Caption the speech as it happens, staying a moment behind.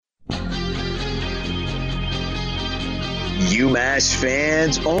UMass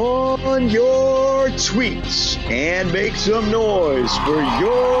fans, on your tweets and make some noise for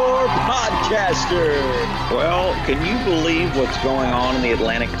your podcaster. Well, can you believe what's going on in the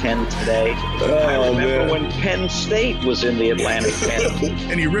Atlantic 10 today? I remember when Penn State was in the Atlantic 10.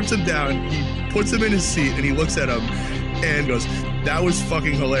 And he rips him down, he puts him in his seat, and he looks at him and goes, "That was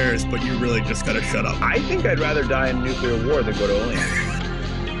fucking hilarious, but you really just gotta shut up." I think I'd rather die in nuclear war than go to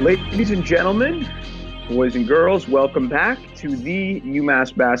Olympics. Ladies and gentlemen, boys and girls, welcome back to the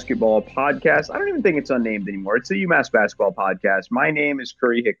UMass Basketball Podcast. I don't even think it's unnamed anymore. It's the UMass Basketball Podcast. My name is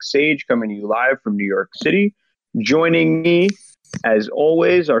Curry Hicks Sage, coming to you live from New York City. Joining me, as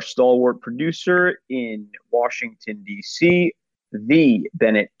always, our stalwart producer in Washington, D.C., the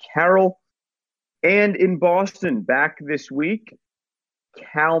Bennett Carroll. And in Boston, back this week,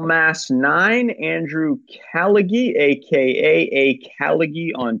 CalMass 9, Andrew Callaghy, a.k.a. A.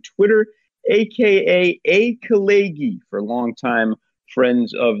 Callaghy on Twitter, a.k.a. A. Kalagi for longtime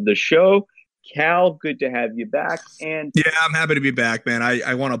friends of the show. Cal, good to have you back. And yeah, I'm happy to be back, man.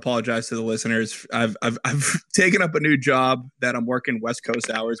 I want to apologize to the listeners. I've taken up a new job that I'm working West Coast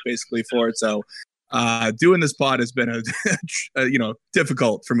hours basically for it. So doing this pod has been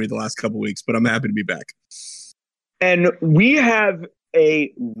difficult for me the last couple of weeks, but I'm happy to be back. And we have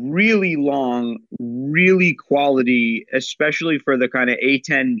a really long, really quality, especially for the kind of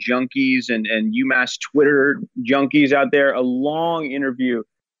A10 junkies and UMass Twitter junkies out there, a long interview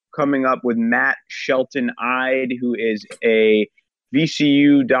coming up with Mat Shelton-Eide, who is a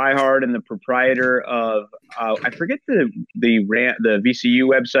VCU diehard and the proprietor of, I forget the VCU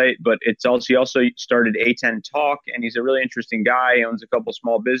website, but he also started A10 Talk, and he's a really interesting guy. He owns a couple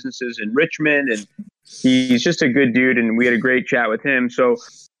small businesses in Richmond, and he's just a good dude, and we had a great chat with him. So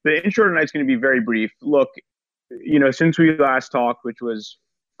the intro tonight's going to be very brief. Look, since we last talked, which was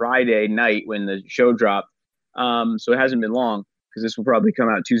Friday night when the show dropped, so it hasn't been long because this will probably come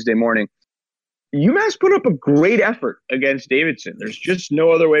out Tuesday morning. UMass put up a great effort against Davidson. There's just no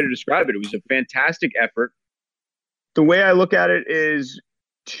other way to describe it. It was a fantastic effort. The way I look at it is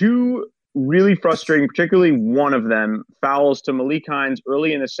two really frustrating, particularly one of them, fouls to Malik Hines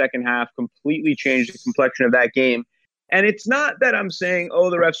early in the second half, completely changed the complexion of that game. And it's not that I'm saying,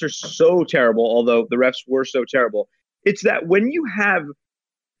 the refs are so terrible, although the refs were so terrible. It's that when you have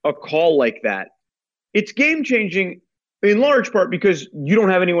a call like that, it's game-changing in large part because you don't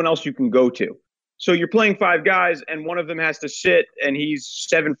have anyone else you can go to. So you're playing five guys, and one of them has to sit, and he's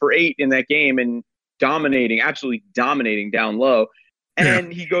 7 for 8 in that game and absolutely dominating down low.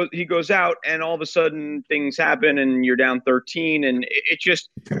 And he goes out, and all of a sudden things happen, and you're down 13. And it just,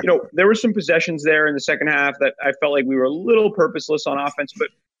 there were some possessions there in the second half that I felt like we were a little purposeless on offense. But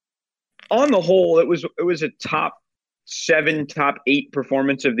on the whole, it was a top 7, top 8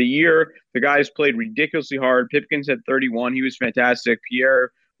 performance of the year. The guys played ridiculously hard. Pipkins had 31. He was fantastic.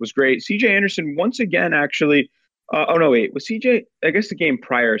 Pierre was great. CJ Anderson, once again, actually, was CJ? I guess the game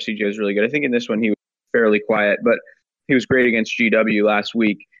prior, CJ was really good. I think in this one he was fairly quiet, but he was great against GW last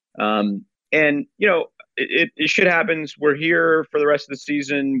week. It shit happens. We're here for the rest of the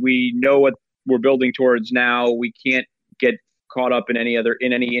season. We know what we're building towards now. We can't get caught up in any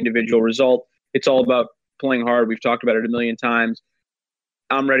individual result. It's all about playing hard. We've talked about it a million times.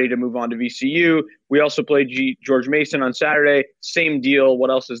 I'm ready to move on to VCU. We also played George Mason on Saturday. Same deal. What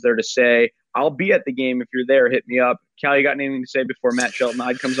else is there to say? I'll be at the game. If you're there, hit me up. Cal, you got anything to say before Mat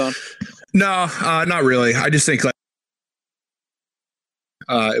Shelton-Eide comes on? No, not really. I just think it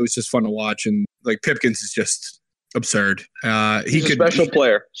was just fun to watch, and Pipkins is just absurd. He's a special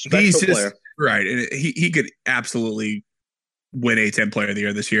player. Right, and he could absolutely win A10 Player of the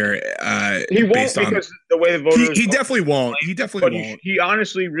Year this year. He won't because the way the voters. He definitely won't. He definitely won't. He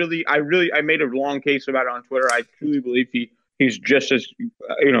honestly, really, I made a long case about it on Twitter. I truly believe he's just as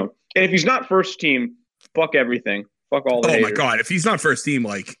And if he's not first team, fuck everything. Fuck all the haters. My God, if he's not first team,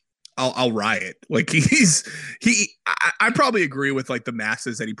 I'll riot. I probably agree with the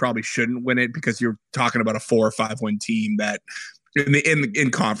masses that he probably shouldn't win it because you're talking about a 4 or 5 win team that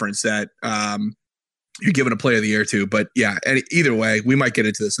in conference that you're giving a Player of the Year to. But yeah, either way, we might get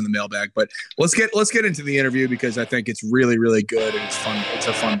into this in the mailbag. But let's get into the interview because I think it's really, really good and it's fun. It's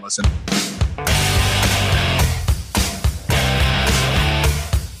a fun listen.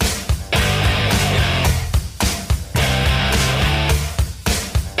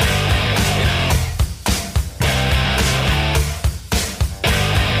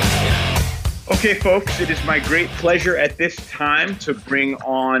 Okay, folks, it is my great pleasure at this time to bring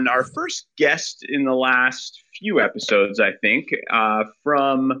on our first guest in the last few episodes, I think,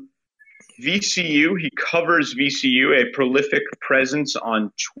 from VCU. He covers VCU, a prolific presence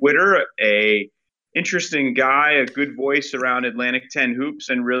on Twitter, a interesting guy, a good voice around Atlantic 10 hoops,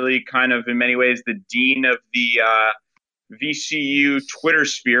 and really kind of in many ways the dean of the VCU Twitter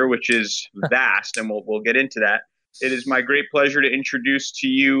sphere, which is vast, and we'll get into that. It is my great pleasure to introduce to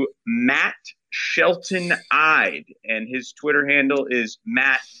you Mat Shelton-Eide, and his Twitter handle is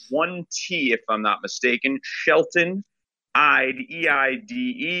Matt1T, if I'm not mistaken. Shelton-Eide,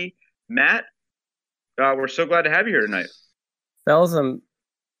 E-I-D-E. Matt, we're so glad to have you here tonight. Fellas,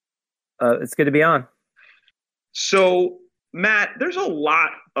 it's good to be on. So, Matt, there's a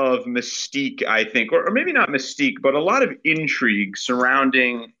lot of mystique, I think, or maybe not mystique, but a lot of intrigue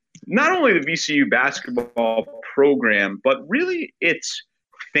surrounding not only the VCU basketball program, but really its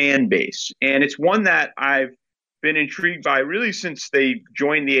fan base. And it's one that I've been intrigued by really since they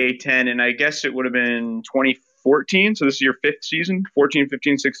joined the A10, and I guess it would have been 2014. So this is your fifth season, 14,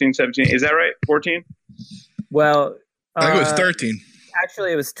 15, 16, 17. Is that right? 14? Well, I think it was 13.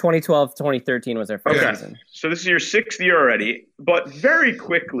 Actually, it was 2012, 2013 was our first season. So this is your sixth year already, but very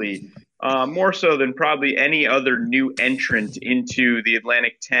quickly, more so than probably any other new entrant into the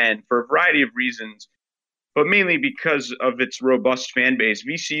Atlantic 10 for a variety of reasons, but mainly because of its robust fan base,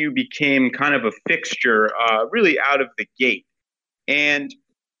 VCU became kind of a fixture really out of the gate. And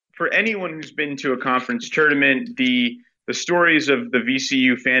for anyone who's been to a conference tournament, the stories of the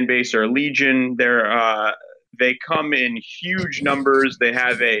VCU fan base are legion. They come in huge numbers. They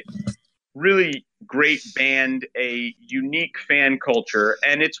have a really great band, a unique fan culture,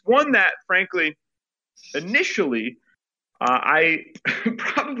 and it's one that, frankly, initially I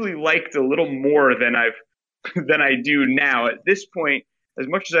probably liked a little more than I do now. At this point, as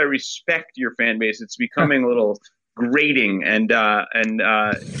much as I respect your fan base, it's becoming a little grating and a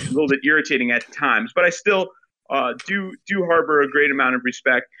little bit irritating at times. But I still do harbor a great amount of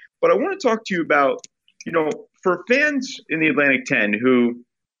respect. But I want to talk to you about, for fans in the Atlantic 10 who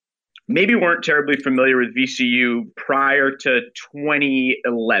maybe weren't terribly familiar with VCU prior to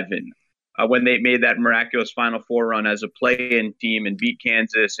 2011, when they made that miraculous Final Four run as a play-in team and beat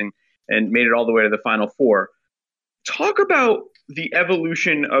Kansas and made it all the way to the Final Four. Talk about the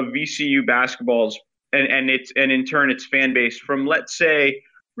evolution of VCU basketballs and in turn its fan base from, let's say,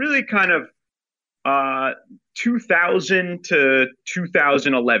 really kind of 2000 to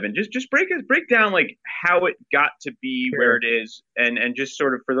 2011. Just break down like how it got to be where it is, and just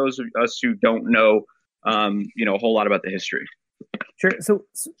sort of for those of us who don't know, a whole lot about the history. Sure.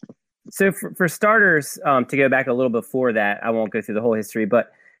 So for starters, to go back a little before that, I won't go through the whole history,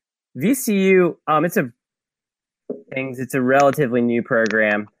 but VCU, it's a relatively new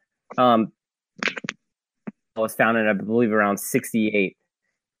program. It was founded, I believe, around 1968.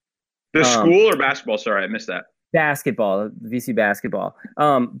 The school or basketball? Sorry, I missed that. Basketball, VCU basketball.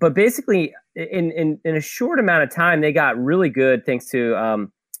 But basically, in a short amount of time, they got really good thanks to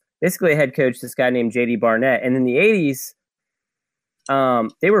basically a head coach, this guy named J.D. Barnett. And in the 80s,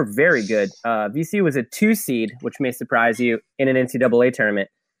 they were very good. VCU was a 2 seed, which may surprise you, in an NCAA tournament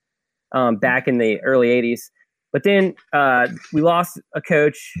back in the early 80s. But then we lost a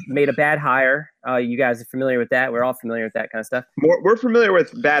coach, made a bad hire. You guys are familiar with that. We're all familiar with that kind of stuff. We're familiar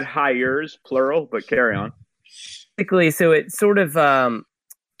with bad hires, plural, but carry on. Basically, so it sort of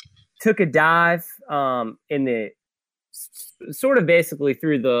took a dive in the sort of basically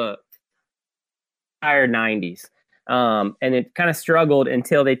through the entire 90s. And it kind of struggled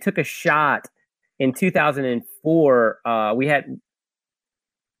until they took a shot in 2004. We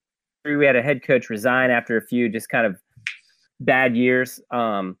had a head coach resign after a few just kind of bad years,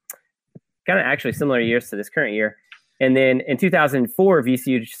 kind of actually similar years to this current year. And then in 2004,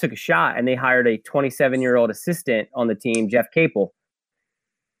 VCU just took a shot and they hired a 27-year-old assistant on the team, Jeff Capel.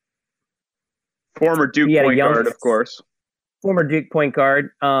 Former Duke point guard, of course. Former Duke point guard.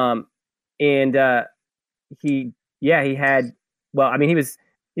 He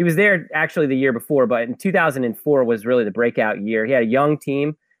was there actually the year before, but in 2004 was really the breakout year. He had a young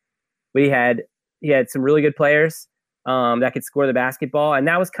team. He had some really good players that could score the basketball, and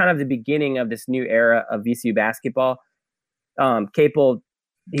that was kind of the beginning of this new era of VCU basketball. Capel,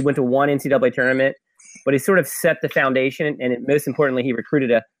 he went to one NCAA tournament, but he sort of set the foundation, and most importantly, he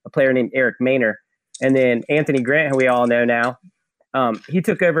recruited a player named Eric Maynor. And then Anthony Grant, who we all know now, he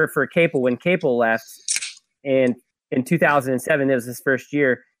took over for Capel when Capel left, and in 2007, it was his first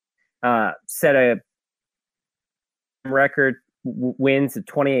year, set a record wins,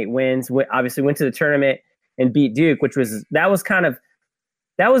 28 wins, obviously went to the tournament and beat Duke, that was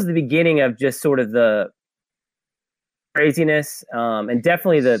the beginning of just sort of the craziness, and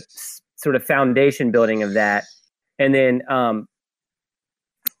definitely the sort of foundation building of that. And then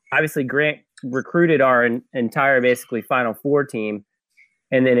obviously Grant recruited our entire basically Final Four team,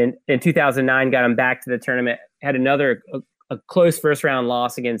 And then in 2009, got them back to the tournament. Had another a close first round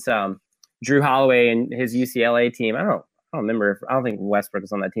loss against Drew Holloway and his UCLA team. I don't remember. I don't think Westbrook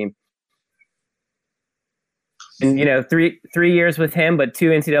was on that team. And 3 years with him, but 2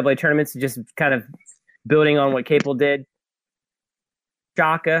 NCAA tournaments, just kind of building on what Capel did.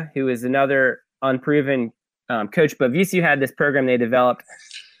 Shaka, who is another unproven coach, but VCU had this program they developed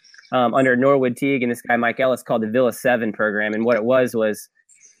under Norwood Teague and this guy Mike Ellis called the Villa 7 program. And what it was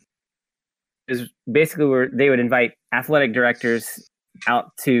basically where they would invite athletic directors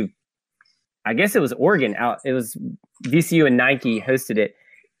out to, I guess it was Oregon. It was VCU and Nike hosted it,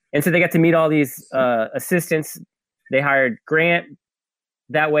 and so they got to meet all these assistants. They hired Grant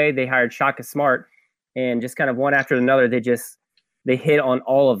that way. They hired Shaka Smart, and just kind of one after another, they hit on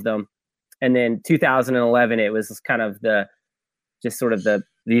all of them. And then 2011, it was kind of the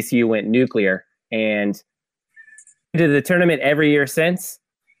VCU went nuclear and to the tournament every year since.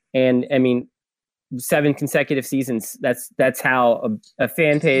 And I mean, 7 consecutive seasons. That's how a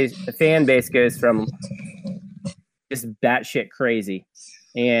fan base goes from just batshit crazy.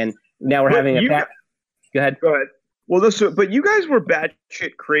 And now we're having go ahead. Well, but you guys were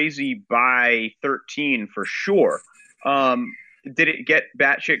batshit crazy by 13 for sure. Did it get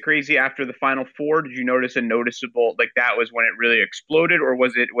batshit crazy after the Final Four? Did you notice a noticeable, like that was when it really exploded, or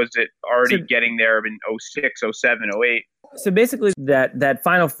was it already getting there in 06, 07, 08? So basically that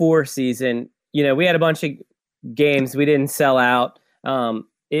Final Four season, we had a bunch of games. We didn't sell out.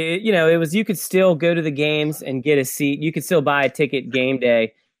 It was, you could still go to the games and get a seat. You could still buy a ticket game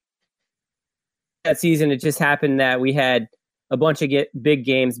day. That season, it just happened that we had a bunch of big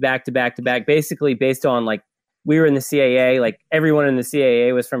games back to back to back, basically based on like, we were in the CAA, like everyone in the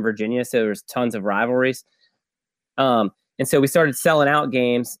CAA was from Virginia. So there was tons of rivalries. And so we started selling out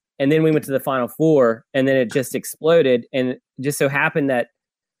games, and then we went to the Final Four, and then it just exploded. And it just so happened that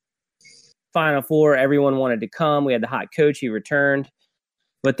Final Four, everyone wanted to come. We had the hot coach, he returned.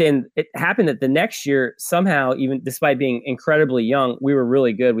 But then it happened that the next year, somehow, even despite being incredibly young, we were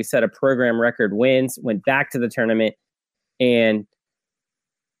really good. We set a program record wins, went back to the tournament, and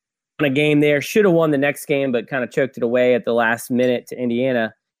a game there, should have won the next game, but kind of choked it away at the last minute to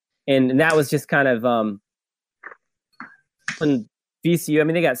Indiana. And that was just kind of when VCU, I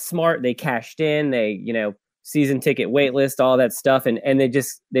mean, they got smart, they cashed in, they, season ticket wait list, all that stuff. And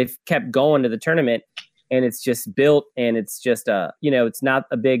they've kept going to the tournament, and it's just built, and it's just it's not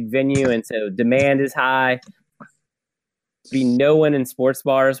a big venue. And so demand is high. Be no one in sports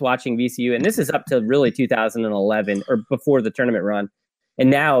bars watching VCU. And this is up to really 2011 or before the tournament run. And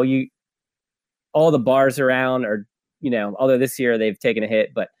now all the bars around are, although this year they've taken a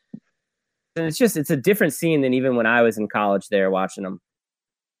hit, but it's a different scene than even when I was in college there watching them.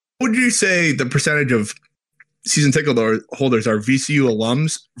 Would you say the percentage of season ticket holders are VCU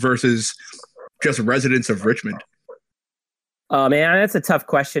alums versus just residents of Richmond? Oh man, that's a tough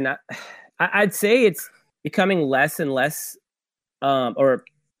question. I'd say it's becoming less and less, or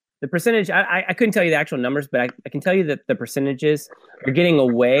the percentage, I couldn't tell you the actual numbers, but I can tell you that the percentages are getting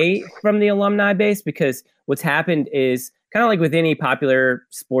away from the alumni base, because what's happened is kind of like with any popular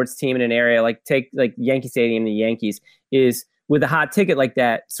sports team in an area, like take like Yankee Stadium, the Yankees, is with a hot ticket like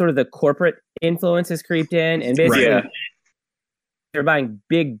that, sort of the corporate influence has creeped in, and basically they're buying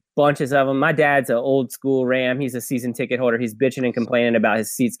big bunches of them. My dad's an old school Ram. He's a season ticket holder. He's bitching and complaining about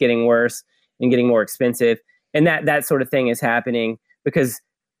his seats getting worse and getting more expensive. And that sort of thing is happening because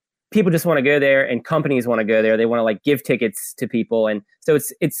people just want to go there, and companies want to go there. They want to like give tickets to people. And so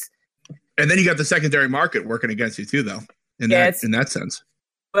it's, and then you got the secondary market working against you too, though, in that sense.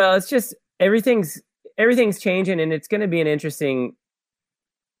 Well, it's just, everything's changing, and it's going to be an interesting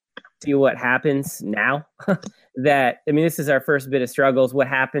see what happens now. This is our first bit of struggles. What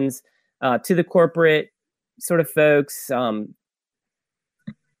happens to the corporate sort of folks, what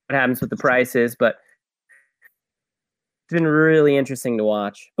happens with the prices, but it's been really interesting to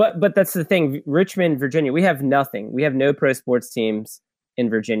watch. But that's the thing. Richmond, Virginia, we have nothing. We have no pro sports teams in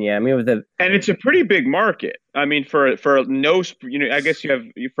Virginia. I mean, and it's a pretty big market. I mean, for no, I guess you have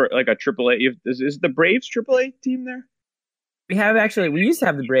for like a AAA. Is the Braves AAA team there? We used to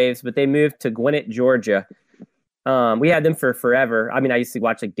have the Braves, but they moved to Gwinnett, Georgia. We had them for forever. I mean, I used to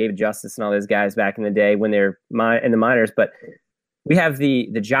watch like David Justice and all those guys back in the day when they're in the minors, but we have the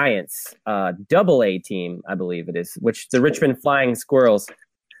Giants AA team, I believe it is, which the Richmond Flying Squirrels.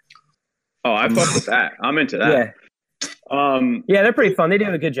 Oh, I fuck with that. I'm into that. Yeah, they're pretty fun. They do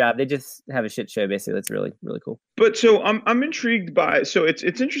a good job. They just have a shit show, basically. That's really, really cool. But so I'm intrigued by. So it's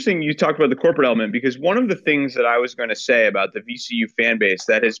interesting you talked about the corporate element, because one of the things that I was going to say about the VCU fan base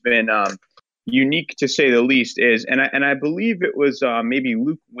that has been unique to say the least is, and I believe it was maybe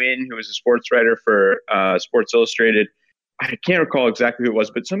Luke Wynn, who was a sports writer for Sports Illustrated. I can't recall exactly who it was,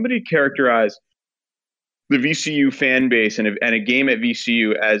 but somebody characterized the VCU fan base and a game at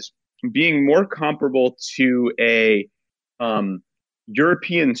VCU as being more comparable to a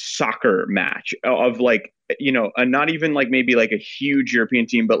European soccer match of like, not even like maybe like a huge European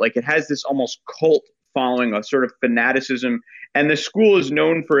team, but like it has this almost cult following, a sort of fanaticism. And the school is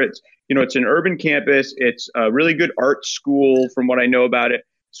known for its, it's an urban campus. It's a really good art school from what I know about it.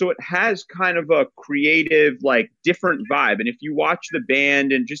 So it has kind of a creative, like different vibe. And if you watch the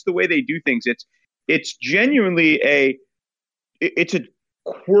band and just the way they do things, it's genuinely it's a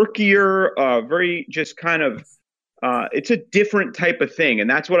quirkier, very just kind of, it's a different type of thing. And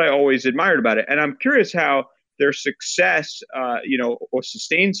that's what I always admired about it. And I'm curious how their success, or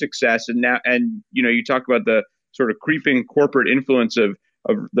sustained success. And you talk about the sort of creeping corporate influence of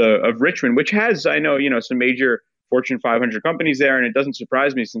Richmond, which has, I know, some major Fortune 500 companies there. And it doesn't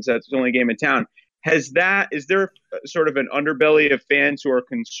surprise me since that's the only game in town. Is there sort of an underbelly of fans who are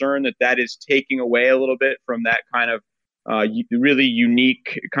concerned that is taking away a little bit from that kind of really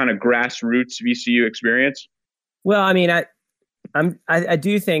unique kind of grassroots VCU experience? Well, I mean, I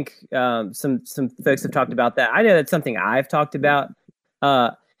do think some folks have talked about that. I know that's something I've talked about.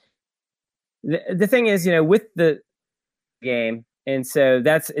 The thing is, with the game, and so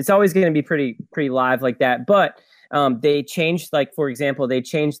it's always going to be pretty live like that. But they changed, like for example, they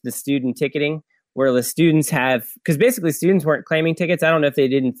changed the student ticketing where the students because basically students weren't claiming tickets. I don't know if they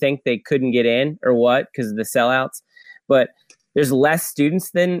didn't think they couldn't get in or what because of the sellouts, but there's less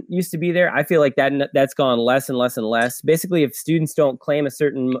students than used to be there. I feel like that's gone less and less and less. Basically, if students don't claim a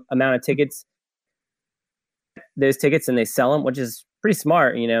certain amount of tickets, those tickets, and they sell them, which is pretty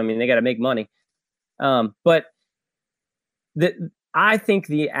smart. I mean, they got to make money. But I think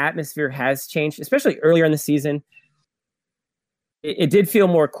the atmosphere has changed, especially earlier in the season. It did feel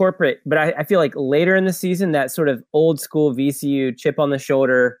more corporate, but I feel like later in the season, that sort of old school VCU chip on the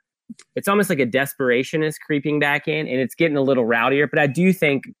shoulder, it's almost like a desperation is creeping back in, and it's getting a little rowdier. But I do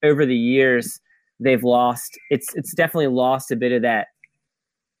think over the years they've lost. It's definitely lost a bit of that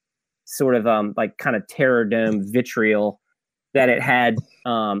sort of like kind of Terror Dome vitriol that it had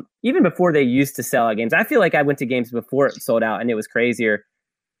even before they used to sell out games. I feel like I went to games before it sold out, and it was crazier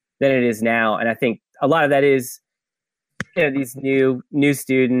than it is now. And I think a lot of that is these new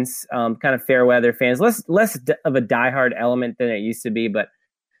students, kind of fair weather fans, less of a diehard element than it used to be, but.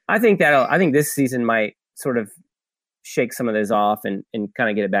 I think this season might sort of shake some of those off and kind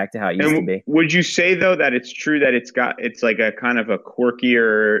of get it back to how it used to be. Would you say though that it's true that it's like a kind of a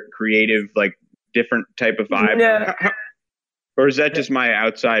quirkier, creative, like different type of vibe? No. Or is that just my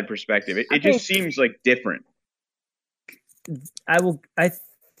outside perspective? It just seems like different. I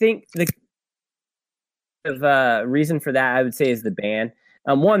think the reason for that I would say is the band.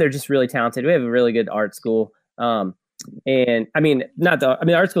 One, they're just really talented. We have a really good art school. And I mean,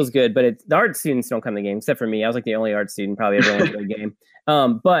 art school is good, but the art students don't come to the game except for me. I was like the only art student probably ever went to the game.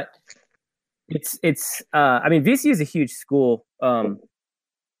 But it's VCU is a huge school.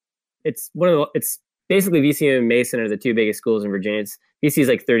 It's basically VCU and Mason are the two biggest schools in Virginia. VCU is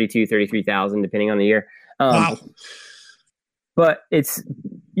like 33,000 depending on the year. Wow. But it's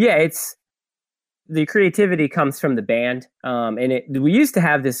the creativity comes from the band. And we used to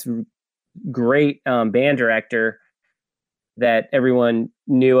have this great band director that everyone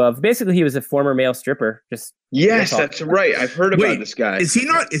knew of. Basically, he was a former male stripper. Yes, that's right. I've heard about this guy. Is he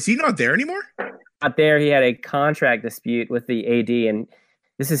not there anymore? Not there. He had a contract dispute with the AD, and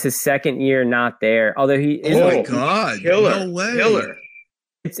this is his second year not there. Although he is God, killer, no way. Killer.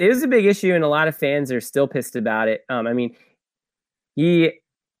 It is a big issue, and a lot of fans are still pissed about it. I mean, our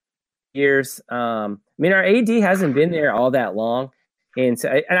AD hasn't been there all that long. And so,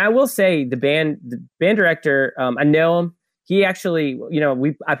 and I will say the band director, I know him. He actually,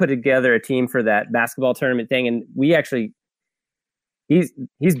 I put together a team for that basketball tournament thing, and he's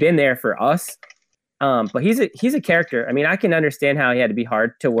been there for us. But he's a character. I mean, I can understand how he had to be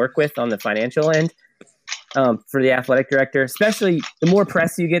hard to work with on the financial end for the athletic director, especially the more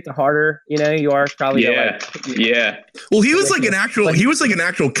press you get, the harder you are probably. Yeah. Well, he was like an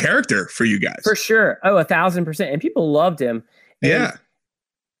actual character for you guys, for sure. Oh, 1,000%, and people loved him. Yeah.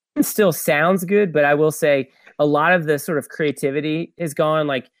 It still sounds good, but I will say a lot of the sort of creativity is gone.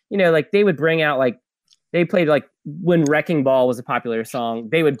 Like, like they would bring out, like they played like when Wrecking Ball was a popular song,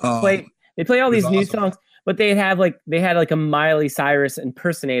 they would play all these new songs, but they had like a Miley Cyrus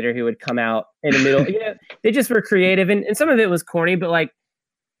impersonator who would come out in the middle. They just were creative, and some of it was corny, but like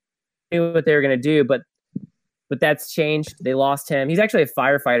knew what they were going to do. But but that's changed. They lost him. He's actually a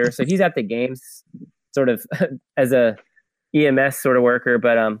firefighter, so he's at the games sort of as a EMS sort of worker.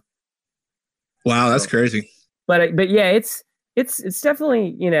 But wow, that's crazy. But yeah, it's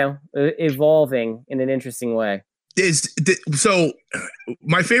definitely, you know, evolving in an interesting way. So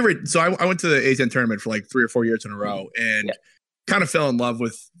my favorite. So I went to the A10 tournament for like 3 or 4 years in a row, and kind of fell in love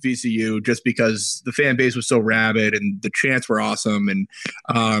with VCU just because the fan base was so rabid and the chants were awesome, and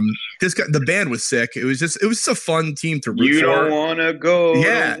the band was sick. It was just a fun team to root for. You don't want to go.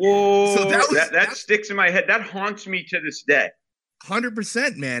 Yeah. To war. So that sticks in my head. That haunts me to this day.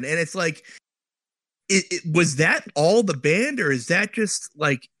 100%, man. And it's like, it was that all the band, or is that just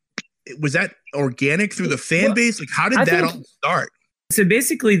like, was that organic through the fan base? Like, how did that all start? So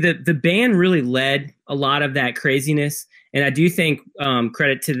basically, the band really led a lot of that craziness. And I do think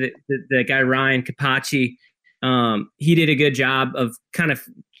credit to the guy, Ryan Capacci. He did a good job of kind of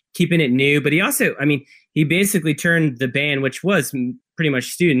keeping it new. But he also, I mean, he basically turned the band, which was pretty much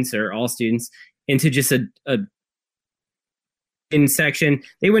students or all students, into just a in section.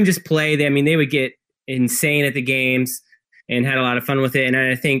 They wouldn't just play. They would get insane at the games and had a lot of fun with it. And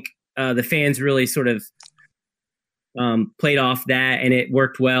I think the fans really sort of played off that, and it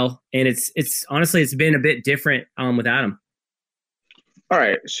worked well. And it's honestly, it's been a bit different without him. All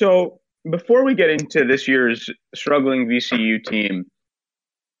right. So before we get into this year's struggling VCU team,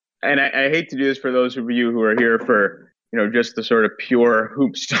 and I hate to do this for those of you who are here for, you know, just the sort of pure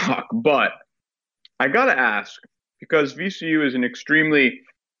hoops talk, but I got to ask, because VCU is an extremely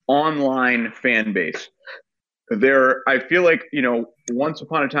online fan base. I feel like, you know, once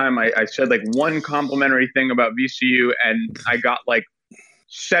upon a time, I said like one complimentary thing about VCU, and I got like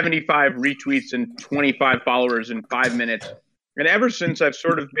 75 retweets and 25 followers in 5 minutes. And ever since, I've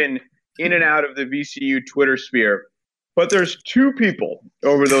sort of been in and out of the VCU Twitter sphere. But there's 2 people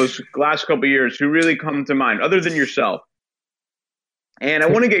over those last couple of years who really come to mind, other than yourself. And I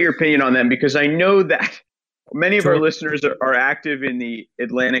want to get your opinion on them, because I know that many of our listeners are active in the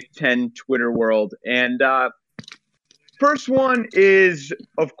Atlantic 10 Twitter world. And first one is,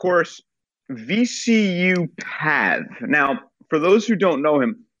 of course, VCU Pav. Now, for those who don't know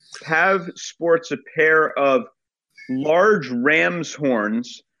him, Pav sports a pair of large ram's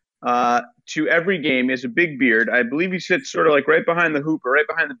horns to every game. He has a big beard. I believe he sits sort of like right behind the hoop or right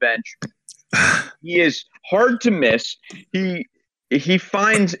behind the bench. He is hard to miss. He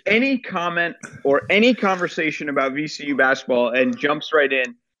finds any comment or any conversation about VCU basketball and jumps right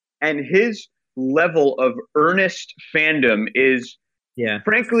in. And his level of earnest fandom is,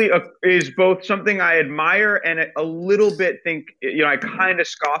 frankly, is both something I admire and a little bit think, you know, I kind of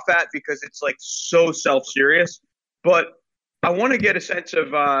scoff at, because it's like so self-serious. But I want to get a sense of,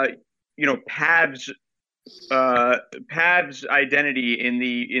 you know, Pav's identity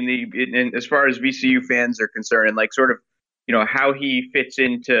in as far as VCU fans are concerned, and like sort of, you know, how he fits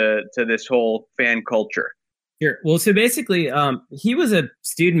into this whole fan culture. Sure. Well, so basically, he was a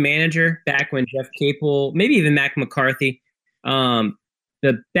student manager back when Jeff Capel, maybe even Mac McCarthy,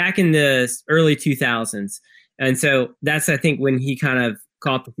 back in the early 2000s. And so that's, I think, when he kind of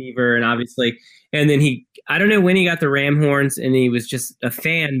caught the fever, and obviously, and then I don't know when he got the ram horns, and he was just a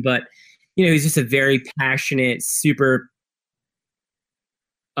fan, but, you know, he's just a very passionate, super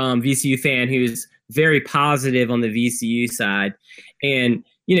VCU fan who's very positive on the VCU side. And,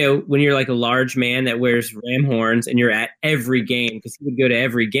 you know, when you're like a large man that wears ram horns and you're at every game, because he would go to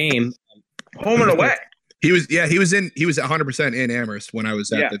every game, home and away. He was 100% in Amherst when I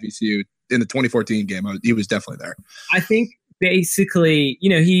was at the VCU in the 2014 game. He was definitely there. I think basically, you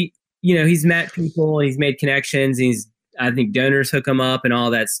know, he's met people, he's made connections. I think donors hook him up and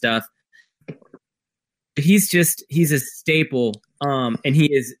all that stuff. He's a staple. And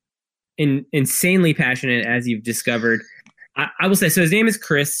he is insanely passionate, as you've discovered. I will say, so his name is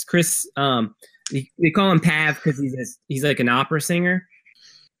Chris. Chris, they call him Pav because he's like an opera singer.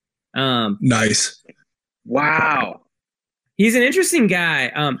 Nice. Wow. He's an interesting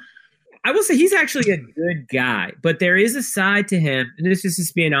guy. I will say he's actually a good guy, but there is a side to him, and this is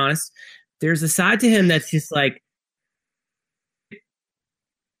just being honest, there's a side to him that's just like,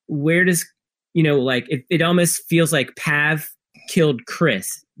 where does, you know, like it almost feels like Pav killed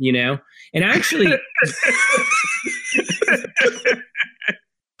Chris, you know? And actually,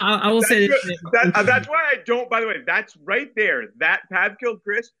 I will say that's why I don't, by the way, that's right there. That Pav killed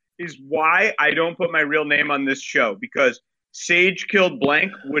Chris is why I don't put my real name on this show, because Sage killed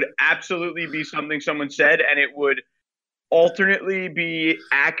blank would absolutely be something someone said, and it would alternately be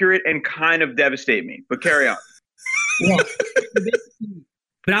accurate and kind of devastate me. But carry on. Well,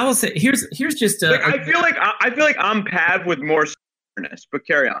 but I will say, here's just a. I feel like I'm Pav with more sternness. But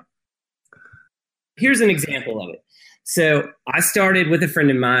carry on. here's an example of it. So I started with a friend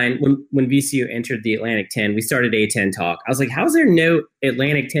of mine when VCU entered the Atlantic 10. We started A10 Talk. I was like, how's there no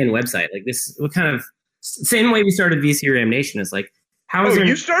Atlantic 10 website? Like this, what kind of same way we started VCU Ram Nation is like, how is there?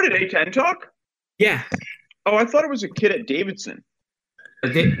 You started A10 Talk? Yeah. Oh, I thought it was a kid at Davidson.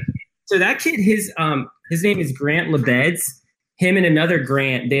 So that kid, his name is Grant Lebeds. Him and another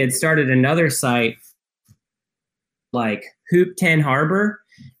Grant, they had started another site like Hoop 10 Harbor.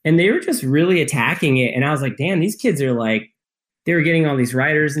 And they were just really attacking it. And I was like, damn, these kids are like, they were getting all these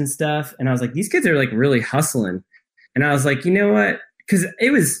writers and stuff. And I was like, these kids are like really hustling. And I was like, you know what? Because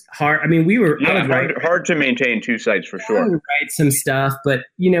it was hard. I mean, hard to maintain two sites for sure. I would write some stuff. But,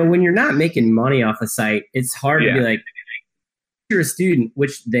 you know, when you're not making money off a site, it's hard to be like, you're a student,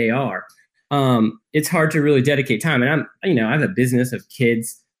 which they are. It's hard to really dedicate time. And I have a business of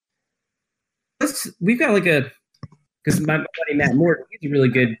kids. We've got like because my buddy Matt Morton, he's a really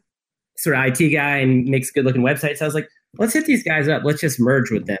good sort of IT guy and makes good looking websites. So I was like, let's hit these guys up. Let's just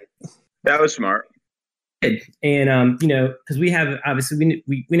merge with them. That was smart. And, because we have, obviously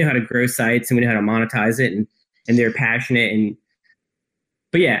we know how to grow sites and we know how to monetize it and they're passionate.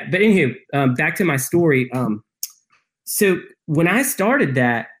 But anywho, back to my story. So when I started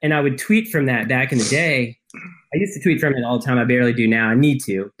that and I would tweet from that back in the day, I used to tweet from it all the time. I barely do now. I need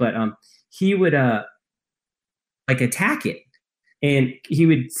to, but he would, like attack it. And he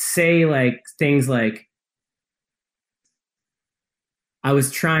would say like things like, I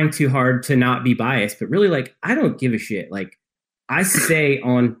was trying too hard to not be biased, but really like, I don't give a shit. Like I say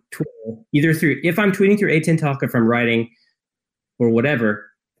on Twitter, if I'm tweeting through A10 Talk, if I'm writing or whatever,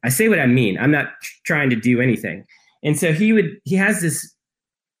 I say what I mean. I'm not trying to do anything. And so he has this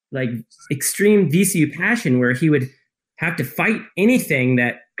like extreme VCU passion where he would have to fight anything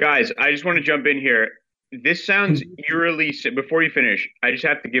that. Guys, I just want to jump in here. This sounds eerily, before you finish, I just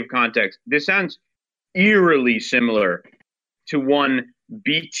have to give context. This sounds eerily similar to one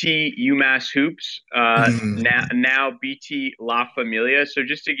BT UMass Hoops, now BT La Familia. So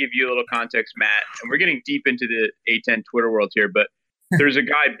just to give you a little context, Matt, and we're getting deep into the A10 Twitter world here, but there's a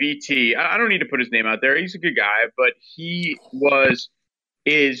guy, BT, I don't need to put his name out there. He's a good guy, but he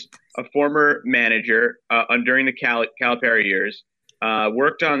is a former manager during the Calipari years.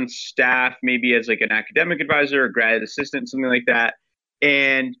 Worked on staff, maybe as like an academic advisor or grad assistant, something like that,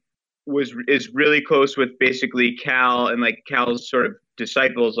 and is really close with basically Cal and like Cal's sort of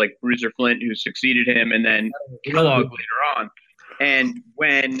disciples, like Bruiser Flint, who succeeded him, and then Kellogg later on. And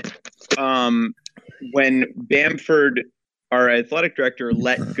when Bamford, our athletic director,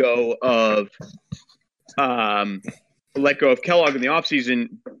 let go of Kellogg in the offseason,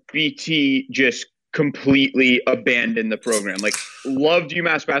 BT just completely abandoned the program. Like loved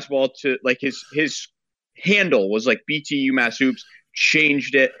UMass basketball to like his handle was like BT UMass Hoops,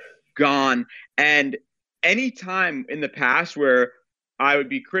 changed it, gone. And anytime in the past where I would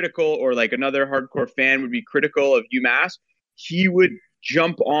be critical or like another hardcore fan would be critical of UMass, he would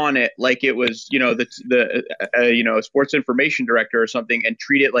jump on it like it was, the sports information director or something and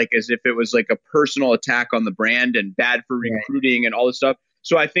treat it like as if it was like a personal attack on the brand and bad for recruiting and all this stuff.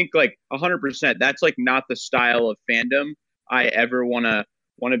 So I think like 100%, that's like not the style of fandom I ever want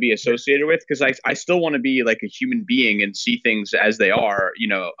to be associated with, because I still want to be like a human being and see things as they are,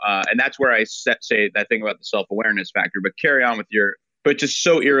 and that's where I say that thing about the self-awareness factor. But carry on with but just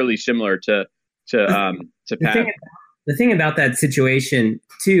so eerily similar to Pat. The thing about that situation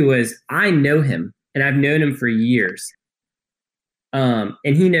too was I know him and I've known him for years, and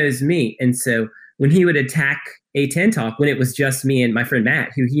he knows me, and so when he would attack A10 Talk, when it was just me and my friend Matt,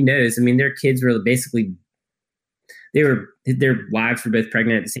 who he knows, I mean, their kids were basically, their wives were both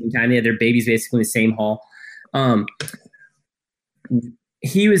pregnant at the same time. They had their babies basically in the same hall.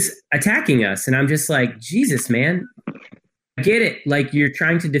 He was attacking us, and I'm just like, Jesus, man, I get it. Like, you're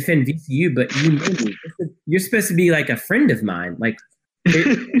trying to defend VCU, but you know me. You're supposed to be like a friend of mine. Like,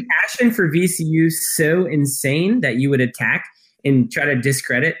 the passion for VCU so insane that you would attack and try to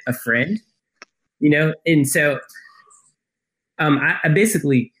discredit a friend. And so I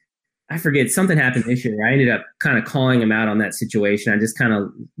basically, I forget, something happened this year. I ended up kind of calling him out on that situation. I just kind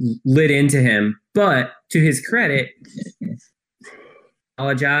of lit into him. But to his credit,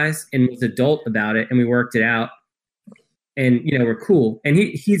 apologized and was adult about it, and we worked it out. And, we're cool. And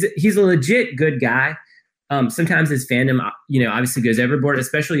he's a legit good guy. Sometimes his fandom, obviously goes overboard,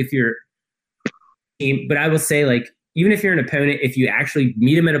 especially if you're team. But I will say, like, even if you're an opponent, if you actually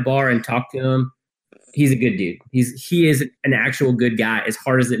meet him at a bar and talk to him, he's a good dude. He is an actual good guy, as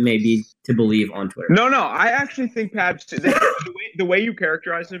hard as it may be to believe on Twitter. No, I actually think Pabs, the way you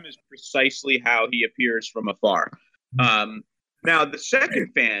characterize him is precisely how he appears from afar. Now, the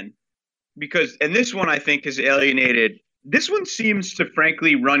second fan, because, and this one I think is alienated. This one seems to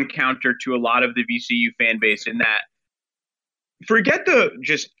frankly run counter to a lot of the VCU fan base in that, forget the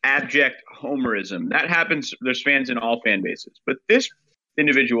just abject homerism. That happens. There's fans in all fan bases. But this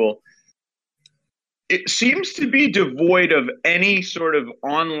individual, it seems to be devoid of any sort of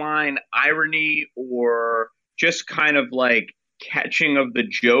online irony or just kind of like catching of the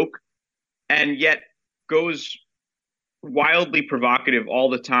joke, and yet goes wildly provocative all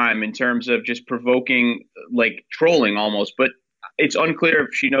the time in terms of just provoking, like trolling almost. But it's unclear if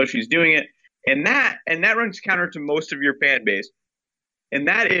she knows she's doing it. And that runs counter to most of your fan base. And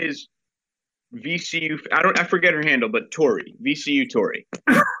that is VCU. I forget her handle, but Tori, VCU Tori.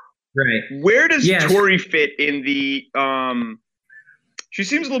 Right. Where does Tori fit in the she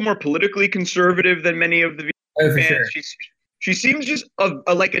seems a little more politically conservative than many of the VCU fans. Sure. She seems just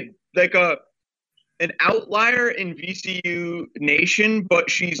an outlier in VCU Nation, but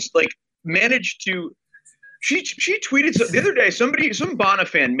she's like managed to. She tweeted the other day. Some Bonna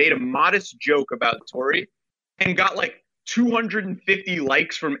fan made a modest joke about Tori, and got like 250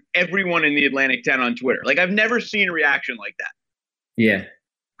 likes from everyone in the Atlantic 10 on Twitter. Like, I've never seen a reaction like that. Yeah.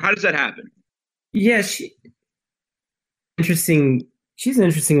 How does that happen? Yeah, interesting. She's an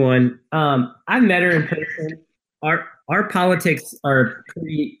interesting one. I've met her in person. Our politics are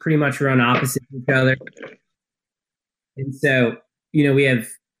pretty much run opposite each other, and so we have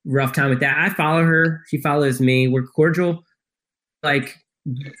rough time with that. I follow her; she follows me. We're cordial. Like,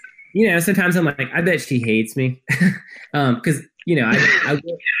 sometimes I'm like, I bet she hates me, because I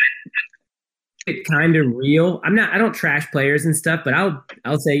get kind of real. I don't trash players and stuff, but I'll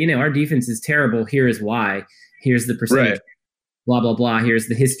say, our defense is terrible. Here is why. Here's the percentage. Right. Blah blah blah. Here's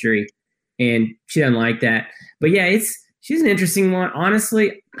the history, and she doesn't like that. But yeah, she's an interesting one.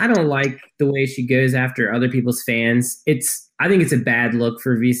 Honestly, I don't like the way she goes after other people's fans. I think it's a bad look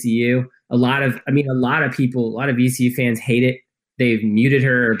for VCU. A lot of VCU fans hate it. They've muted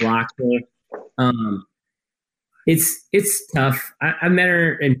her or blocked her. It's tough. I met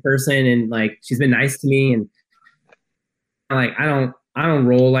her in person, and like, she's been nice to me, and like, I don't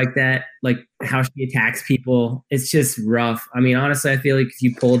roll like that. Like, how she attacks people, it's just rough. I mean, honestly, I feel like if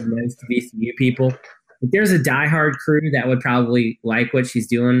you pulled most VCU people, if there's a diehard crew that would probably like what she's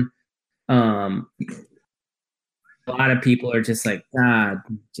doing. A lot of people are just like,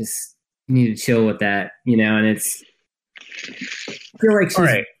 just need to chill with that, and it's. I feel like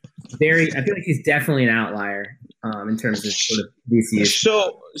she's definitely an outlier in terms of sort of VCU.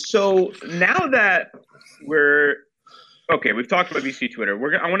 So now that we've talked about VCU Twitter.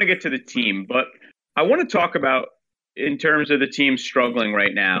 I want to get to the team, but I want to talk about, in terms of the team struggling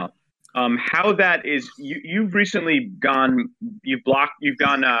right now, how that is. You've recently gone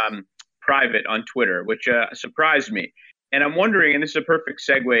private on Twitter, which surprised me, and I'm wondering, and this is a perfect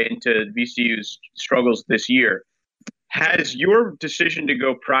segue into VCU's struggles this year. Has your decision to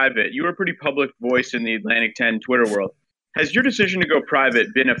go private, you were a pretty public voice in the Atlantic 10 Twitter world, has your decision to go private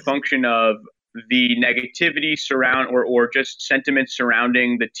been a function of the negativity or just sentiment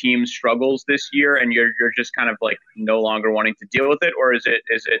surrounding the team's struggles this year, and you're just kind of like no longer wanting to deal with it, or does it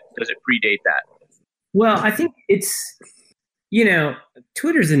predate that? Well, I think it's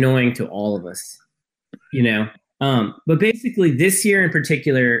Twitter's annoying to all of us, but basically this year in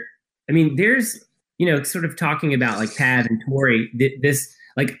particular, I mean, there's sort of talking about like Pav and Tori, this,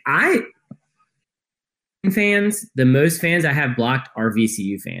 like, the most fans I have blocked are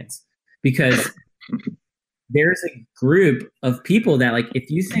VCU fans, because there's a group of people that, like,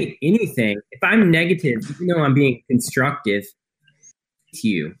 if you say anything, if I'm negative, even though I'm being constructive to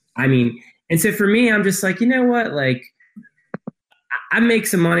you, I mean, and so for me, I'm just like, you know what, like, I make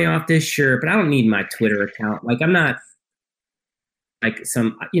some money off this, sure, but I don't need my Twitter account. Like, I'm not like I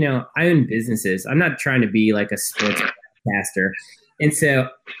own businesses. I'm not trying to be like a sports caster. And so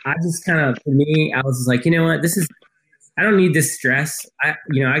I just kind of, for me, I was just like, you know what, I don't need this stress. I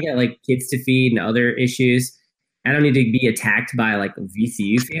got like kids to feed and other issues. I don't need to be attacked by like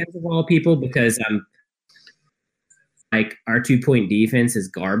VCU fans of all people, because I'm like, our 2-point defense is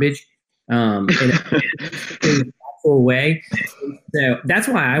garbage. In a full way. So that's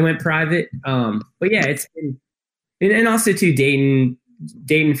why I went private. But yeah, it's been, and also too, Dayton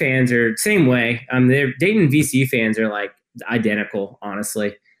fans are same way. Dayton VCU fans are like identical,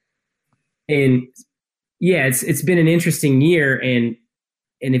 honestly. And yeah, it's been an interesting year, and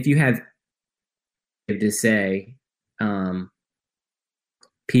if you have to say,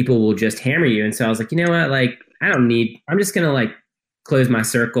 people will just hammer you. And so I was like, you know what, like, I'm just gonna like close my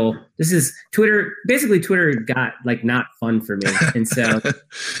circle. This is Twitter. Basically, Twitter got like not fun for me, and so I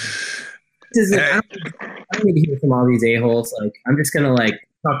don't need to hear from all these a-holes. Like, I'm just gonna like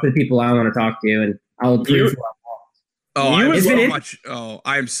talk to the people I want to talk to, and I'll prove.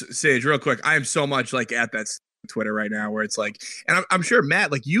 Sage, real quick. I am so much like at that Twitter right now where it's like, and I'm sure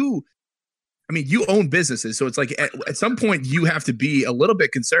Matt, like you own businesses. So it's like at some point you have to be a little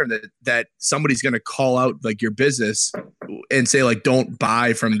bit concerned that somebody's going to call out like your business and say like, don't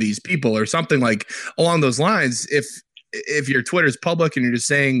buy from these people or something like along those lines. If your Twitter's public and you're just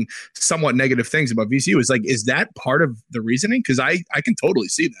saying somewhat negative things about VCU, is that part of the reasoning? Cause I can totally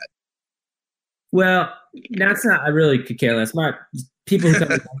see that. Well, that's not, I really could care less. People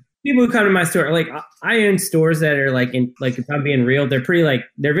who come to my store, like I own stores that are like if I'm being real, they're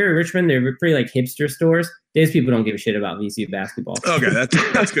very Richmond. They're pretty like hipster stores. Those people don't give a shit about VCU basketball. Okay,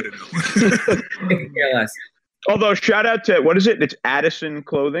 that's good to know. They could care less. Although shout out to, what is it? It's Addison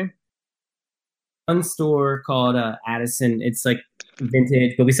Clothing. One store called Addison. It's like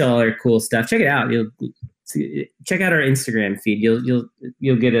vintage, but we sell all our cool stuff. Check it out. Check out our Instagram feed.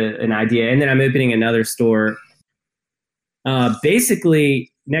 You'll get an idea. And then I'm opening another store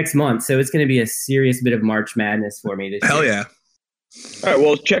basically next month. So it's going to be a serious bit of March Madness for me this year. Hell yeah. All right,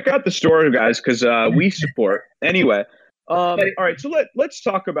 well, check out the store, guys, because we support. Anyway, all right, so let's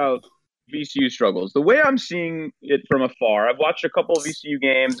talk about VCU struggles. The way I'm seeing it from afar, I've watched a couple of VCU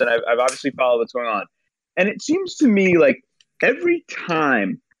games, and I've obviously followed what's going on. And it seems to me like every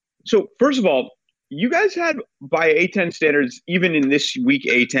time – so first of all, you guys had, by A10 standards, even in this week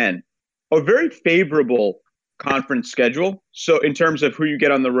A10, a very favorable conference schedule. So in terms of who you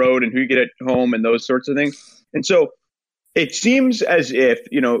get on the road and who you get at home and those sorts of things. And so it seems as if,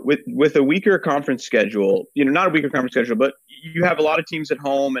 with a weaker conference schedule, not a weaker conference schedule, but you have a lot of teams at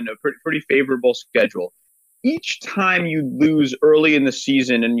home and a pretty favorable schedule. Each time you lose early in the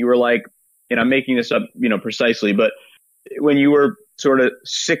season and you were like, and I'm making this up, precisely, but when you were sort of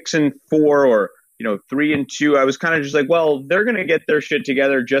 6-4 or 3-2, I was kind of just like, well, they're going to get their shit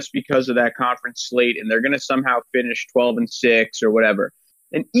together just because of that conference slate, and they're going to somehow finish 12-6 or whatever.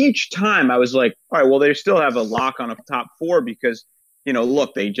 And each time I was like, all right, well, they still have a lock on a top 4 because,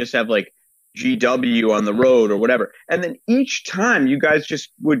 look, they just have like GW on the road or whatever. And then each time you guys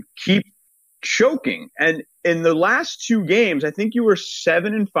just would keep choking. And in the last 2 games, I think you were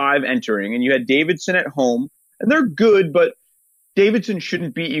 7-5 entering, and you had Davidson at home, and they're good, but Davidson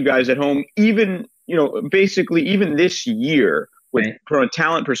shouldn't beat you guys at home, even, basically even this year from a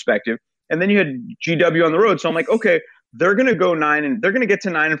talent perspective. And then you had GW on the road. So I'm like, okay, they're going to go 9 and they're going to get to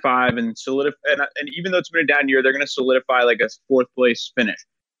 9-5 and solidify. And even though it's been a down year, they're going to solidify like a 4th place finish.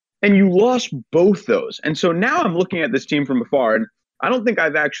 And you lost both those. And so now I'm looking at this team from afar, and I don't think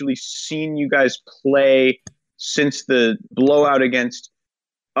I've actually seen you guys play since the blowout against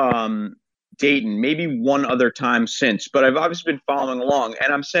Dayton, maybe one other time since, but I've obviously been following along,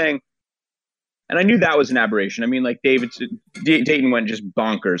 and I'm saying, and I knew that was an aberration. I mean, like Dayton went just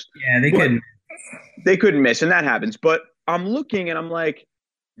bonkers. Yeah, they couldn't miss, and that happens. But I'm looking and I'm like,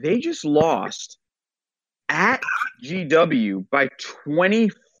 they just lost at GW by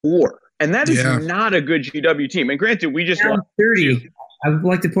 24, and that is not a good GW team. And granted, we just lost 30. I would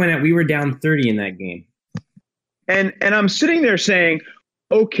like to point out we were down 30 in that game. And I'm sitting there saying,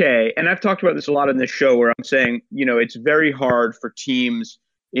 okay, and I've talked about this a lot in this show where I'm saying, it's very hard for teams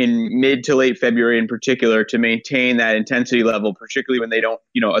in mid to late February in particular to maintain that intensity level, particularly when they don't,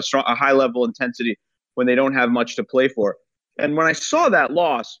 a high level intensity when they don't have much to play for. And when I saw that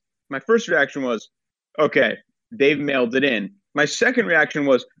loss, my first reaction was, okay, they've mailed it in. My second reaction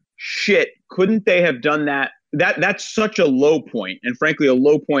was, shit, couldn't they have done that? That's such a low point, and frankly, a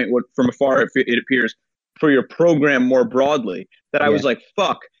low point from afar, it appears, for your program more broadly, that I was like,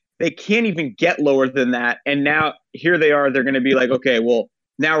 fuck, they can't even get lower than that. And now here they are, they're going to be like, okay, well,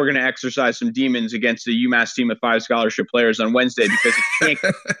 now we're going to exercise some demons against the UMass team of 5 scholarship players on Wednesday because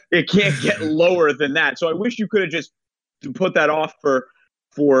it can't get lower than that. So I wish you could have just put that off for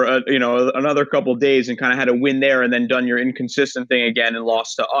another couple of days and kind of had a win there and then done your inconsistent thing again and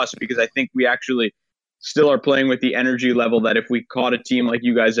lost to us, because I think we actually still are playing with the energy level that if we caught a team like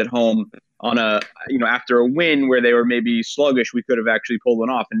you guys at home on after a win where they were maybe sluggish, we could have actually pulled one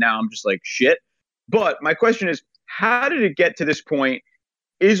off. And now I'm just like, shit. But my question is, how did it get to this point?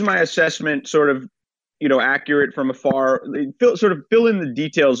 Is my assessment sort of, accurate from afar? Fill in the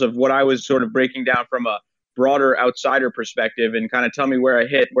details of what I was sort of breaking down from a broader outsider perspective, and kind of tell me where I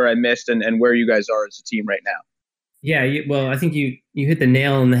hit, where I missed, and where you guys are as a team right now. Yeah, well, I think you hit the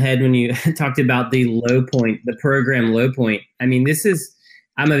nail on the head when you talked about the low point, the program low point. I mean,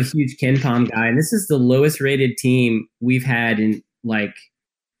 I'm a huge KenPom guy, and this is the lowest rated team we've had in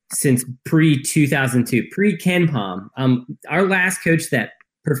since pre-2002, pre-KenPom. Our last coach that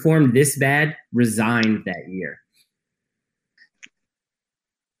performed this bad resigned that year.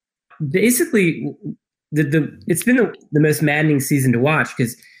 basically, it's been the most maddening season to watch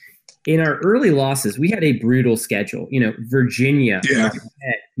because in our early losses, we had a brutal schedule. Virginia,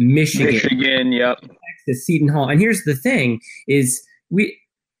 Michigan, yep. Texas, Seton Hall. And here's the thing is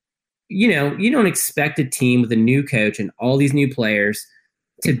you don't expect a team with a new coach and all these new players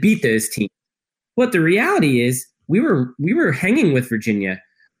to beat those teams. But the reality is we were hanging with Virginia.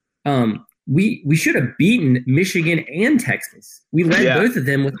 We should have beaten Michigan and Texas. We led both of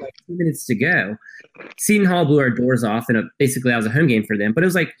them with like 2 minutes to go. Seton Hall blew our doors off, and basically that was a home game for them. But it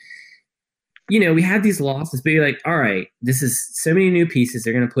was like, we had these losses, but you're like, all right, this is so many new pieces.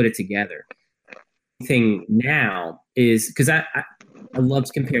 They're going to put it together. The thing now is because I love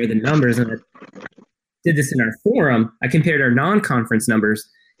to compare the numbers, and I did this in our forum. I compared our non-conference numbers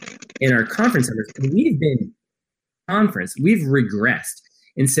and our conference numbers. And we've been conference. We've regressed.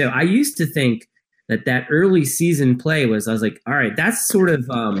 And so I used to think that early season play I was like, all right, that's sort of,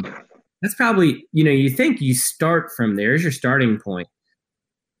 that's probably, you think you start from there's your starting point.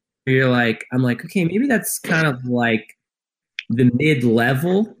 I'm like, okay, maybe that's kind of like the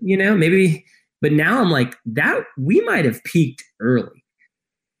mid-level, maybe, but now I'm like that we might have peaked early.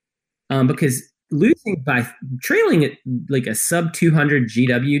 Because trailing it like a sub 200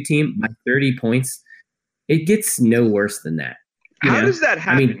 GW team by 30 points, it gets no worse than that. How does that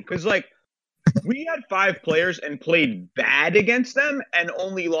happen? Because we had 5 players and played bad against them and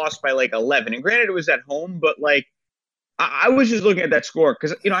only lost by like 11. And granted, it was at home, but like I was just looking at that score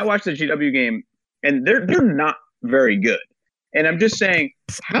because I watched the GW game and they're not very good. And I'm just saying,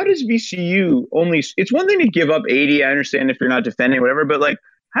 how does VCU only? It's one thing to give up 80. I understand if you're not defending or whatever, but like,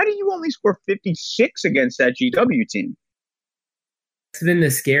 how do you only score 56 against that GW team? Then the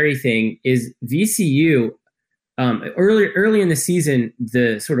scary thing is VCU. Early in the season,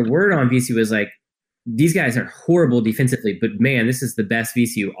 the sort of word on VCU was like, these guys are horrible defensively, but man, this is the best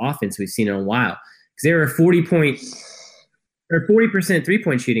VCU offense we've seen in a while. Because they were a 40%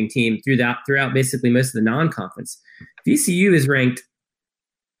 3-point shooting team throughout basically most of the non-conference. VCU is ranked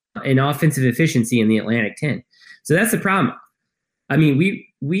in offensive efficiency in the Atlantic 10. So that's the problem. I mean,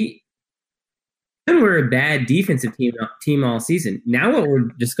 we're a bad defensive team all season. Now what we're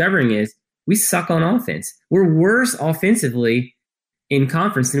discovering is we suck on offense. We're worse offensively in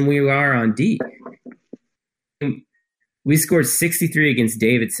conference than we are on D. We scored 63 against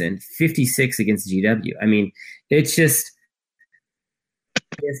Davidson, 56 against GW. I mean, it's just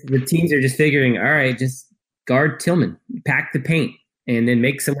the teams are just figuring, all right, just guard Tillman, pack the paint, and then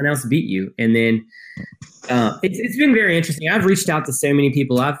make someone else beat you. And then it's been very interesting. I've reached out to so many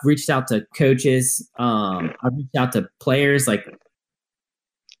people. I've reached out to coaches. I've reached out to players, like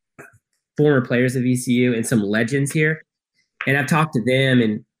former players of ECU and some legends here. And I've talked to them,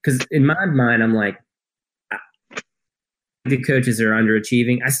 and because in my mind, I'm like, the coaches are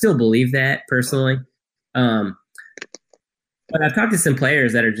underachieving. I still believe that personally. But I've talked to some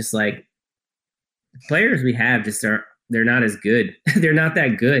players that are just like, players we have just aren't, they're not as good. They're not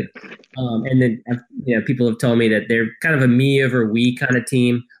that good. And then, people have told me that they're kind of a me over we kind of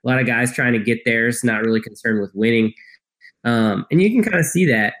team. A lot of guys trying to get theirs, not really concerned with winning. And you can kind of see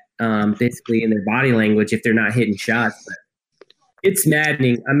that basically in their body language if they're not hitting shots. But it's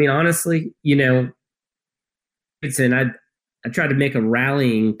maddening. I mean, honestly, I tried to make a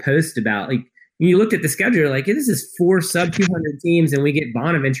rallying post about, like, when you looked at the schedule, like, this is 4 sub 200 teams and we get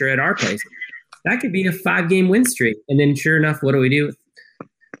Bonaventure at our place. That could be a 5-game win streak. And then sure enough, what do we do?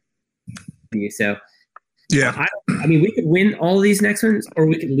 So, yeah, I mean, we could win all of these next ones or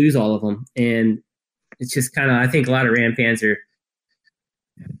we could lose all of them. And it's just kind of, I think a lot of Ram fans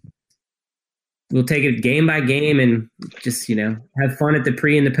we'll take it game by game and just, have fun at the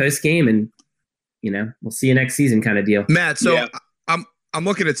pre and the post game. And, we'll see you next season kind of deal. Matt, so I'm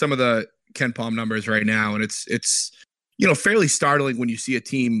looking at some of the Ken Palm numbers right now, and it's fairly startling when you see a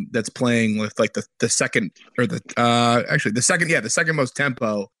team that's playing with like the second or the second most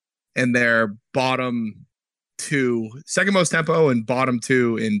tempo, and their second most tempo and bottom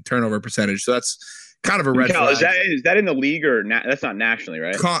 2 in turnover percentage. So that's kind of a red flag. Is that in the league or that's not nationally,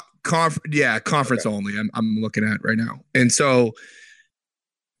 right? Conference only. I'm looking at right now, and so.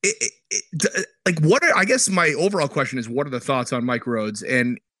 I guess my overall question is, what are the thoughts on Mike Rhodes?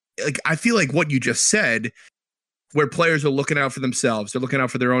 And I feel like what you just said, where players are looking out for themselves, they're looking out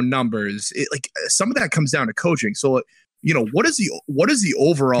for their own numbers. Some of that comes down to coaching. So, what is the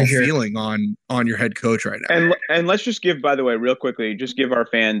overall feeling on your head coach right now? And let's just give, by the way, real quickly, just give our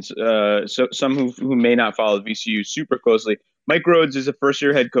fans, some who may not follow VCU super closely. Mike Rhodes is a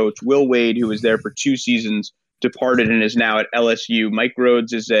first-year head coach. Will Wade, who was there for 2 seasons, departed and is now at LSU. Mike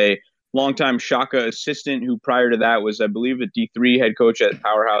Rhodes is a longtime Shaka assistant, who prior to that was, I believe, a D3 head coach at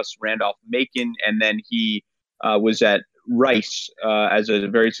Powerhouse Randolph-Macon, and then he was at Rice as a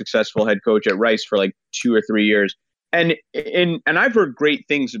very successful head coach at Rice for like 2 or 3 years. And I've heard great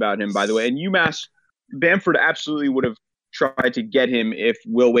things about him, by the way. And UMass Bamford absolutely would have tried to get him if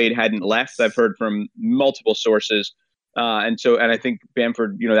Will Wade hadn't left. I've heard from multiple sources. And I think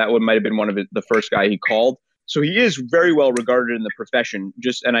Bamford, that one might have been one of the first guy he called. So he is very well regarded in the profession.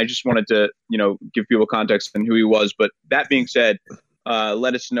 And I just wanted to, give people context on who he was. But that being said,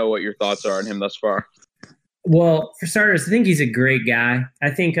 let us know what your thoughts are on him thus far. Well, for starters, I think he's a great guy. I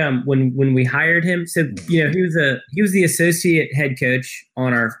think when we hired him, so he was the associate head coach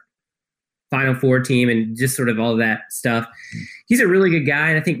on our Final Four team and just sort of all that stuff. He's a really good guy,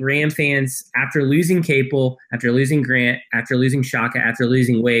 and I think Ram fans, after losing Capel, after losing Grant, after losing Shaka, after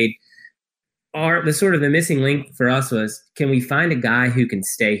losing Wade, are the missing link for us was, can we find a guy who can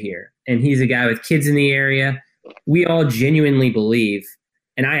stay here? And he's a guy with kids in the area. We all genuinely believe.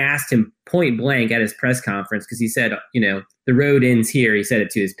 And I asked him point blank at his press conference, because he said, the road ends here. He said it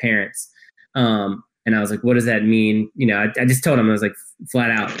to his parents. And I was like, what does that mean? I just told him, I was like,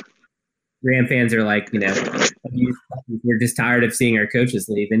 flat out, Ram fans are like, we're just tired of seeing our coaches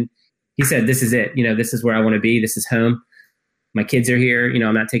leave. And he said, this is it. This is where I want to be. This is home. My kids are here.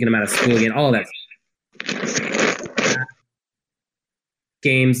 I'm not taking them out of school again. All of that.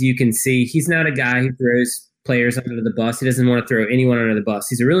 Games, you can see he's not a guy who throws players under the bus. He doesn't want to throw anyone under the bus.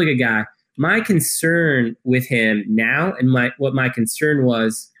 He's a really good guy. My concern with him now, and what my concern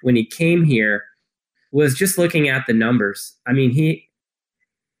was when he came here, was just looking at the numbers. I mean,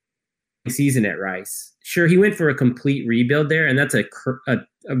 season at Rice. Sure, he went for a complete rebuild there, and that's a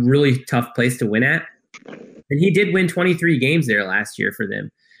really tough place to win at. And he did win 23 games there last year for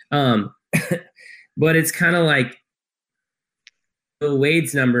them. But it's kind of like Will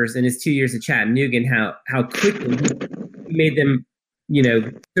Wade's numbers in his 2 years at Chattanooga, and how quickly he made them,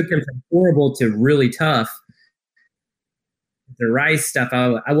 took them from horrible to really tough. The Rice stuff,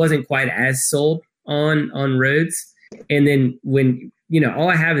 I wasn't quite as sold on Rhodes. And then when, all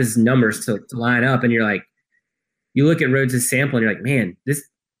I have is numbers to line up, and you're like, you look at Rhodes' sample and you're like, man, this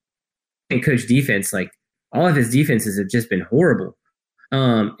coach defense, like all of his defenses have just been horrible.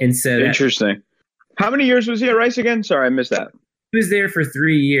 And so interesting. How many years was he at Rice again? Sorry, I missed that. He was there for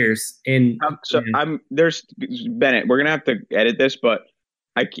 3 years. And there's Bennett, we're going to have to edit this, but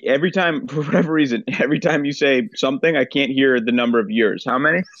every time, for whatever reason, every time you say something, I can't hear the number of years. How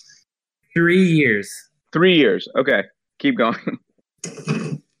many? 3 years. 3 years. Okay. Keep going.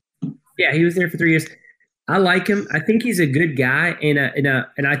 Yeah, he was there for 3 years. I like him. I think he's a good guy,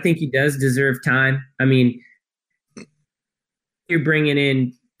 and I think he does deserve time. I mean, you're bringing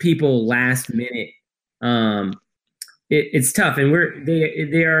in people last minute. It's tough, and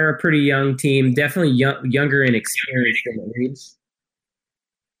they are a pretty young team, definitely younger in experience than age.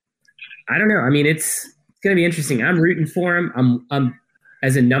 I don't know. I mean, it's going to be interesting. I'm rooting for him. I'm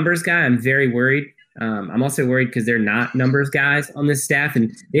as a numbers guy, I'm very worried. I'm also worried because they're not numbers guys on this staff,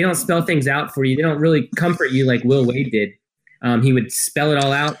 and they don't spell things out for you. They don't really comfort you like Will Wade did. He would spell it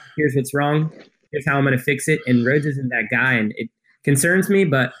all out. Here's what's wrong. Here's how I'm going to fix it. And Rhodes isn't that guy, and it concerns me.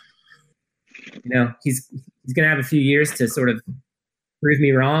 But he's going to have a few years to sort of prove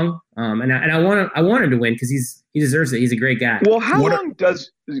me wrong. And I want him to win because he deserves it. He's a great guy. Well, how long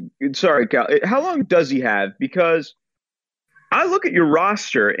does he have? Because I look at your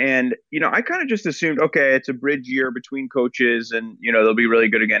roster and, I kind of just assumed, okay, it's a bridge year between coaches and, they'll be really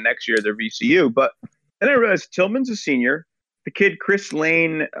good again next year. They're VCU. But then I realized Tillman's a senior. The kid, Chris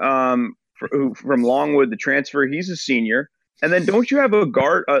Lane, from Longwood, the transfer, he's a senior. And then don't you have a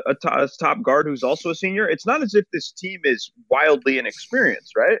guard, a top guard who's also a senior? It's not as if this team is wildly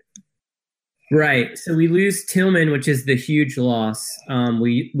inexperienced, right? Right. So we lose Tillman, which is the huge loss.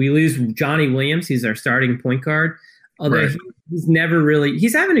 We lose Johnny Williams. He's our starting point guard. Although he's never really –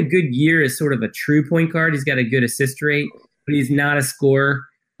 he's having a good year as sort of a true point guard. He's got a good assist rate, but he's not a scorer.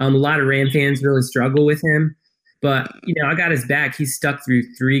 A lot of Ram fans really struggle with him. But, I got his back. He's stuck through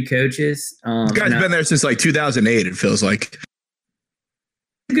 3 coaches. This guy's been there since like 2008, it feels like.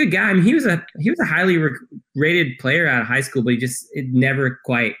 A good guy. I mean, he was a highly rated player out of high school, but it never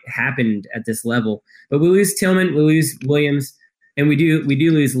quite happened at this level. But we lose Tillman, we lose Williams, and we do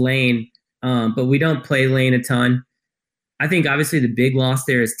lose Lane, but we don't play Lane a ton. I think obviously the big loss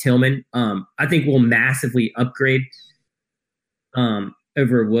there is Tillman. I think we'll massively upgrade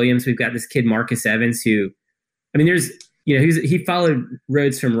over Williams. We've got this kid Marcus Evans who, I mean, he followed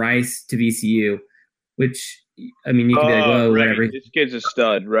Rhodes from Rice to VCU, which. I mean, you can be like, whoa, right. whatever. This kid's a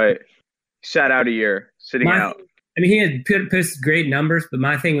stud, right? Sat out a year, sitting out. I mean, he had posted great numbers, but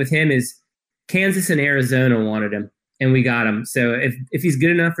my thing with him is Kansas and Arizona wanted him, and we got him. So if he's good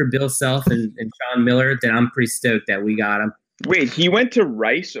enough for Bill Self and Sean Miller, then I'm pretty stoked that we got him. Wait, he went to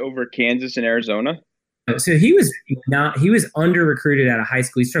Rice over Kansas and Arizona? So he was under recruited out of high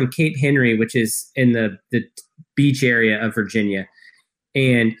school. He's from Cape Henry, which is in the beach area of Virginia.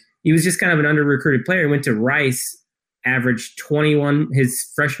 And he was just kind of an under recruited player. He went to Rice, averaged 21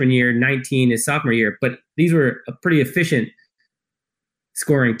 his freshman year, 19 his sophomore year. But these were a pretty efficient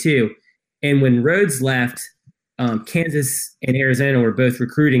scoring too. And when Rhodes left, Kansas and Arizona were both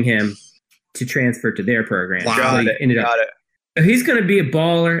recruiting him to transfer to their program. Wow. Got it. So he's going to be a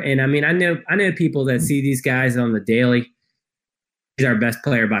baller, and I mean, I know people that see these guys on the daily. He's our best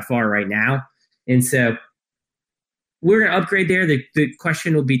player by far right now, and so we're going to upgrade there. The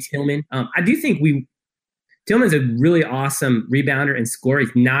question will be Tillman. I do think Tillman's a really awesome rebounder and scorer. He's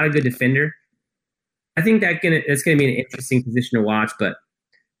not a good defender. I think that's going to be an interesting position to watch. But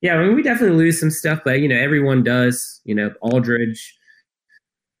yeah, I mean, we definitely lose some stuff, but everyone does. Aldridge.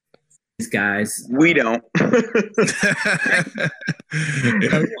 Guys, we don't.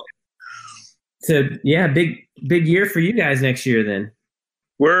 So yeah, big year for you guys next year. Then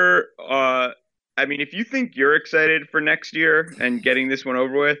we're. I mean, if you think you're excited for next year and getting this one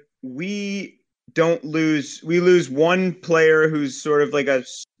over with, we don't lose. We lose one player who's sort of like a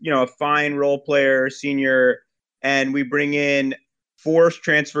fine role player, senior, and we bring in 4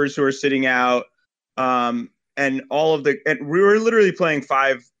 transfers who are sitting out, and we were literally playing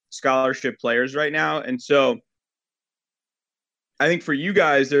 5 scholarship players right now. And so I think for you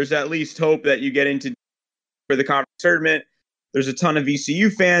guys, there's at least hope that you get into for the conference tournament. There's a ton of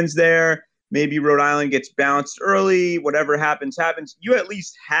VCU fans there. Maybe Rhode Island gets bounced early. Whatever happens. You at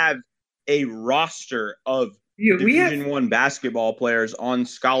least have a roster of Division I basketball players on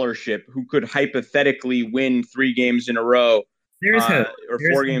scholarship who could hypothetically win 3 games in a row. There's hope. Or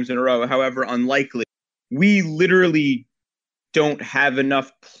 4 games in a row, however unlikely. We literally don't have enough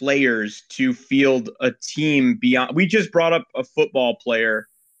players to field a team beyond. We just brought up a football player,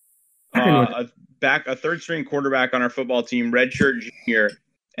 a third string quarterback on our football team, redshirt junior,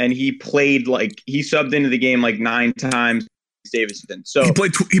 and he subbed into the game 9 times. Davidson. So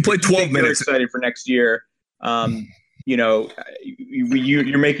he played 12 minutes. Excited for next year.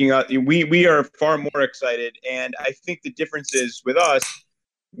 You're making us. We are far more excited, and I think the difference is with us.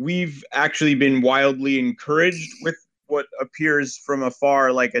 We've actually been wildly encouraged with what appears from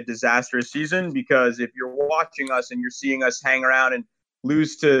afar like a disastrous season, because if you're watching us and you're seeing us hang around and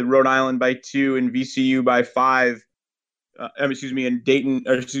lose to Rhode Island by 2 and VCU by 5, and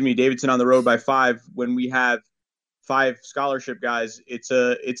Davidson on the road by 5, when we have 5 scholarship guys, it's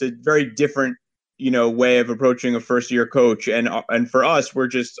a very different way of approaching a first year coach, and for us, we're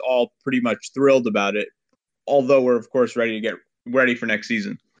just all pretty much thrilled about it, although we're of course ready to get ready for next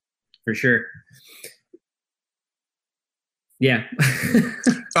season. For sure. Yeah.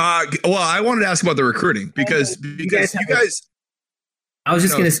 Well, I wanted to ask about the recruiting because you guys. I was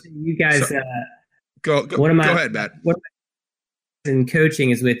just going to say, you guys. Go ahead, Matt. In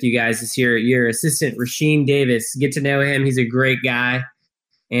coaching is with you guys this year. Your assistant Rasheem Davis. Get to know him. He's a great guy,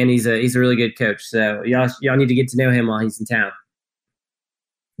 and he's a really good coach. So y'all need to get to know him while he's in town.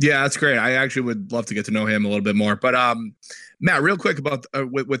 Yeah, that's great. I actually would love to get to know him a little bit more. But Matt, real quick about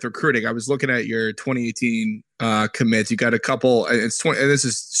with recruiting, I was looking at your 2018 commits. You got a couple. And this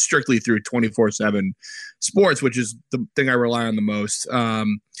is strictly through 24/7 Sports, which is the thing I rely on the most. But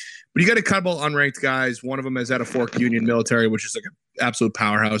you got a couple unranked guys. One of them is at a Fork Union Military, which is like an absolute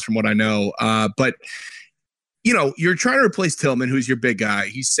powerhouse from what I know. But you're trying to replace Tillman, who's your big guy.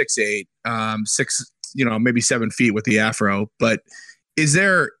 He's 6'8", maybe 7 feet with the afro. But is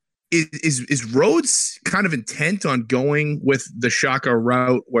Rhodes kind of intent on going with the Shaka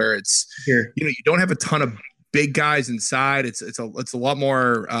route where it's you don't have a ton of big guys inside? It's a lot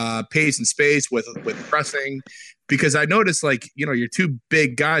more pace and space with pressing, because I noticed your 2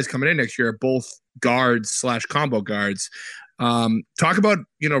 big guys coming in next year are both guards / combo guards. Talk about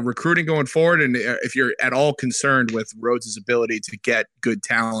recruiting going forward, and if you're at all concerned with Rhodes' ability to get good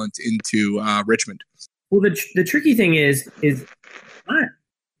talent into Richmond. Well, the tricky thing is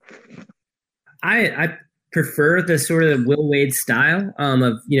I prefer the sort of Will Wade style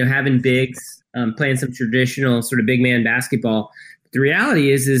of having bigs, playing some traditional sort of big man basketball. But the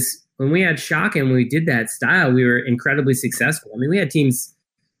reality is when we had Shaka and when we did that style, we were incredibly successful. I mean, we had teams,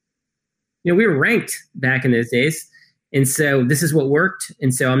 we were ranked back in those days, and so this is what worked.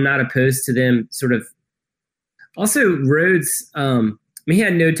 And so I'm not opposed to them sort of. Also, Rhodes, he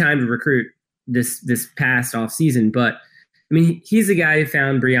had no time to recruit this past off season, but I mean, he's the guy who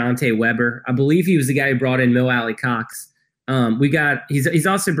found Briante Weber. I believe he was the guy who brought in Mo Alley Cox. He's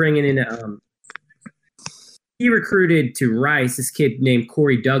also bringing in he recruited to Rice this kid named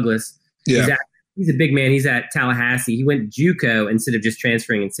Corey Douglas. Yeah. He's a big man. He's at Tallahassee. He went JUCO instead of just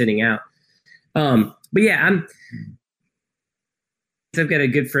transferring and sitting out. But yeah, I've got a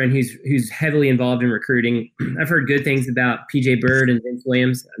good friend who's heavily involved in recruiting. I've heard good things about PJ Bird and Vince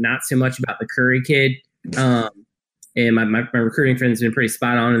Williams, not so much about the Curry kid. And my recruiting friend's been pretty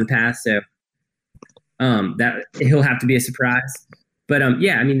spot on in the past, so that he'll have to be a surprise. But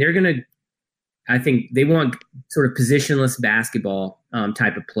yeah, I mean, I think they want sort of positionless basketball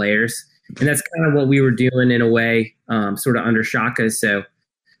type of players. And that's kind of what we were doing in a way, sort of under Shaka. So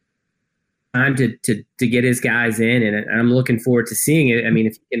time to get his guys in, and I'm looking forward to seeing it. I mean,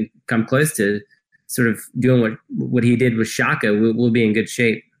 if he can come close to sort of doing what he did with Shaka, we'll be in good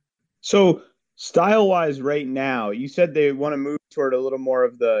shape. So style-wise right now, you said they want to move toward a little more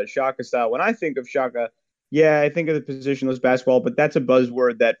of the Shaka style. When I think of Shaka, yeah, I think of the positionless basketball, but that's a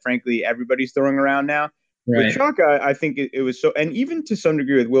buzzword that, frankly, everybody's throwing around now. Right. With Shaka, I think it was so, and even to some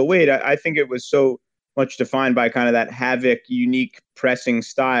degree with Will Wade, I think it was so much defined by kind of that havoc, unique pressing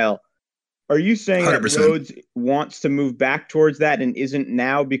style. Are you saying 100%. That Rhodes wants to move back towards that and isn't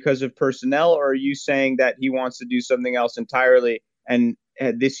now because of personnel, or are you saying that he wants to do something else entirely and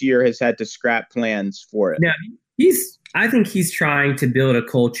this year has had to scrap plans for it? No, I think he's trying to build a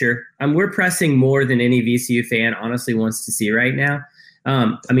culture. We're pressing more than any VCU fan honestly wants to see right now.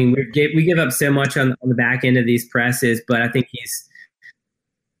 I mean, we give up so much on the back end of these presses, but I think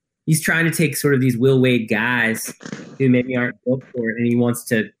he's trying to take sort of these Will Wade guys who maybe aren't built for it, and he wants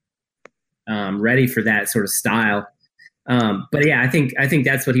to ready for that sort of style. But yeah, I think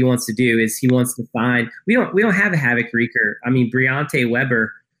that's what he wants to do. Is he wants to find we don't have a havoc reeker. I mean, Briante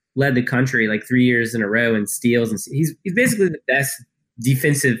Weber led the country like 3 years in a row in steals, and he's basically the best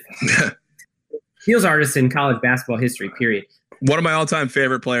defensive steals artist in college basketball history. Period. One of my all-time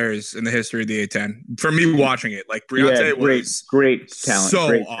favorite players in the history of the A-10. For me, watching it, like Briante was great talent. So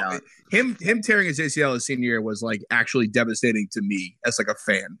great talent. Him tearing his ACL his senior year was like actually devastating to me as like a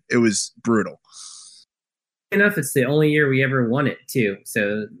fan. It was brutal. Enough, it's the only year we ever won it too.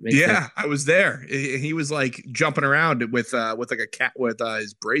 So yeah, sense. I was there. He was like jumping around with like a cat with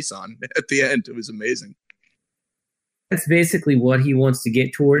his brace on at the end. It was amazing. That's basically what he wants to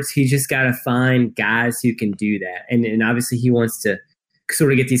get towards. He just got to find guys who can do that, and obviously he wants to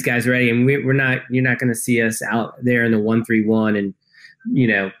sort of get these guys ready. And you're not going to see us out there in the 1-3-1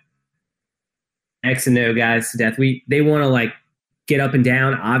 and X and O guys to death. They want to like get up and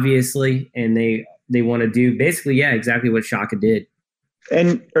down, obviously, and they want to do basically, exactly what Shaka did.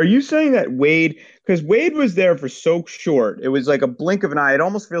 And are you saying that Wade, because Wade was there for so short, it was like a blink of an eye. It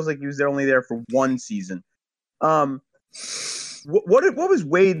almost feels like he was only there for one season. What was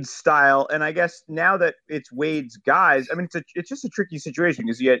Wade's style? And I guess now that it's Wade's guys, I mean, it's just a tricky situation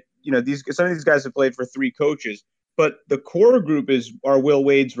because some of these guys have played for three coaches, but the core group are Will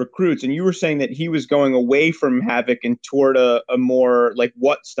Wade's recruits. And you were saying that he was going away from Havoc and toward a more like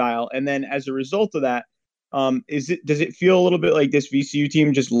what style. And then as a result of that, does it feel a little bit like this VCU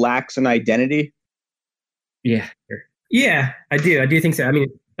team just lacks an identity? Yeah, I do. I do think so. I mean,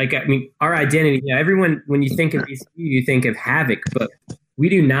 our identity, everyone, when you think of VCU, you think of Havoc, but we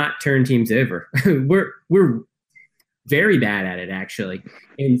do not turn teams over. We're very bad at it, actually.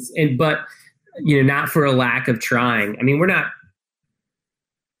 But not for a lack of trying. I mean, we're not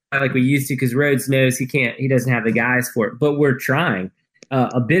like we used to because Rhodes knows he doesn't have the guys for it, but we're trying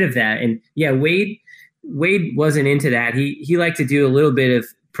a bit of that. And yeah, Wade wasn't into that. He liked to do a little bit of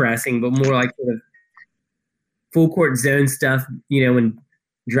pressing, but more like sort of full court zone stuff, and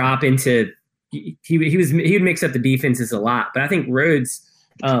drop into he would mix up the defenses a lot. But I think Rhodes,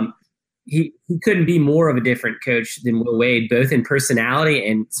 he couldn't be more of a different coach than Will Wade, both in personality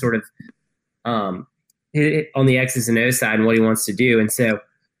and sort of on the X's and O's side and what he wants to do. And so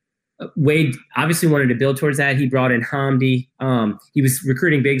Wade obviously wanted to build towards that. He brought in Hamdi. He was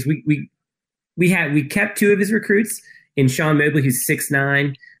recruiting bigs. We kept two of his recruits in Sean Mobley, who's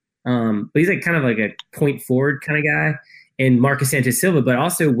 6'9", but he's like kind of like a point forward kind of guy, and Marcus Santos Silva. But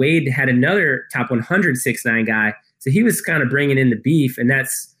also Wade had another top 100 6'9" guy, so he was kind of bringing in the beef, and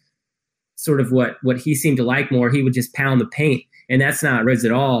that's sort of what he seemed to like more. He would just pound the paint, and that's not Rhodes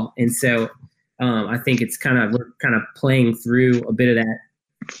at all. And so I think we're kind of playing through a bit of that.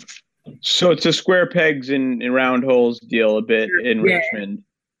 So it's a square pegs in round holes deal a bit in Richmond.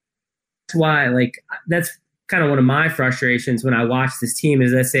 That's why, that's kind of one of my frustrations when I watch this team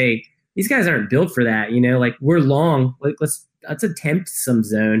is I say, these guys aren't built for that. We're long. Let's attempt some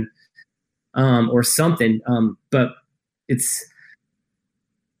zone or something. But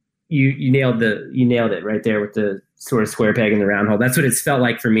you nailed it right there with the sort of square peg in the round hole. That's what it's felt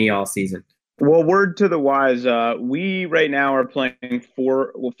like for me all season. Well, word to the wise, we right now are playing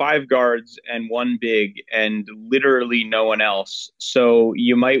 5 guards and 1 big and literally no one else. So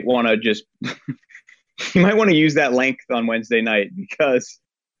you might want to just you might want to use that length on Wednesday night, because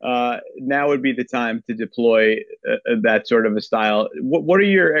now would be the time to deploy that sort of a style. What are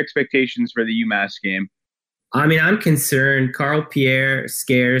your expectations for the UMass game? I mean, I'm concerned. Carl Pierre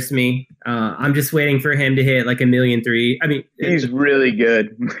scares me. I'm just waiting for him to hit like 1,000,003. I mean, he's really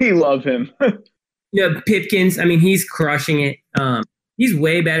good. We love him. Pipkins, I mean, he's crushing it. He's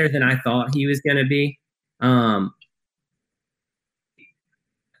way better than I thought he was going to be. I'm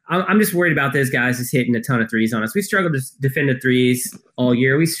just worried about those guys just hitting a ton of threes on us. We struggled to defend the threes all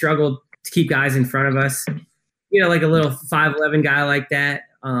year. We struggled to keep guys in front of us. Like a little 5'11" guy like that.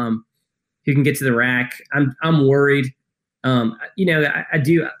 Who can get to the rack. I'm worried. I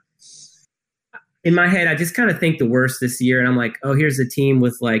do. In my head, I just kind of think the worst this year, and I'm like, oh, here's a team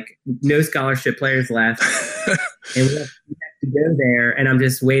with like no scholarship players left, and we have to go there. And I'm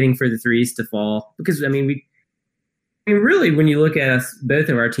just waiting for the threes to fall, because I mean, really, when you look at us, both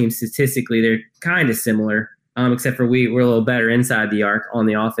of our teams statistically, they're kind of similar, except for we're a little better inside the arc on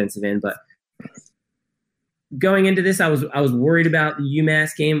the offensive end, but. Going into this, I was worried about the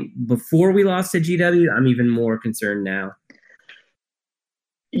UMass game before we lost to GW. I'm even more concerned now.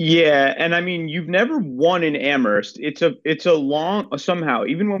 Yeah, and I mean, you've never won in Amherst. It's a long somehow.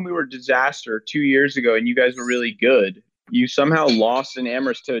 Even when we were a disaster 2 years ago, and you guys were really good, you somehow lost in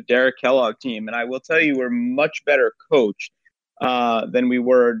Amherst to a Derek Kellogg team. And I will tell you, we're much better coached than we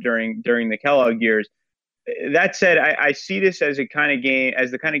were during the Kellogg years. That said, I see this as the kind of game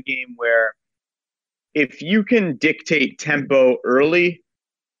where, if you can dictate tempo early,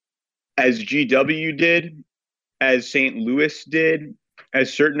 as GW did, as St. Louis did,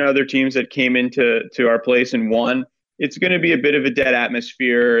 as certain other teams that came into our place and won, it's going to be a bit of a dead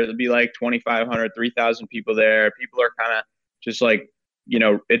atmosphere. It'll be like 2,500, 3,000 people there. People are kind of just like,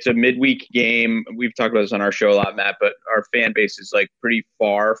 it's a midweek game. We've talked about this on our show a lot, Matt, but our fan base is like pretty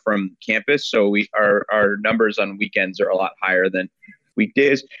far from campus. So our numbers on weekends are a lot higher than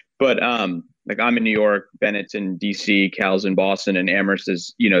weekdays. But like I'm in New York, Bennett's in DC, Cal's in Boston, and Amherst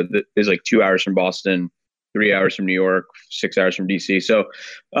is, is like 2 hours from Boston, 3 hours from New York, 6 hours from DC. So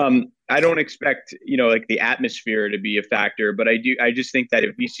I don't expect, like the atmosphere to be a factor, but I just think that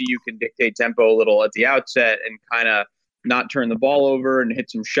if VCU can dictate tempo a little at the outset and kind of not turn the ball over and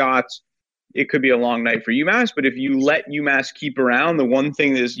hit some shots, it could be a long night for UMass. But if you let UMass keep around, the one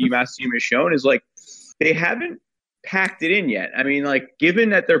thing this UMass team has shown is like they haven't packed it in yet. I mean, like,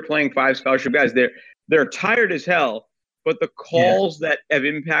 given that they're playing 5 scholarship guys, they're tired as hell, but the calls that have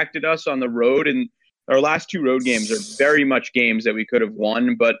impacted us on the road, and our last 2 road games are very much games that we could have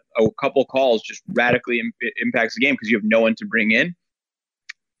won, but a couple calls just radically impacts the game because you have no one to bring in.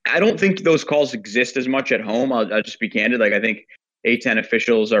 I don't think those calls exist as much at home. I'll just be candid. Like, I think A-10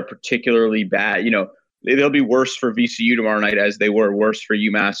 officials are particularly bad. They'll be worse for VCU tomorrow night as they were worse for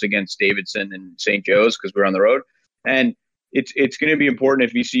UMass against Davidson and St. Joe's because we're on the road. And it's going to be important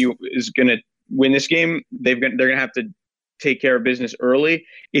if VCU is going to win this game. They're going to have to take care of business early.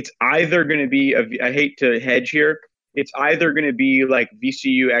 It's either going to be I hate to hedge here. It's either going to be like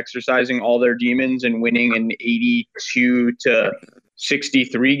VCU exercising all their demons and winning an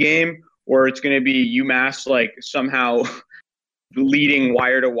 82-63 game, or it's going to be UMass like somehow leading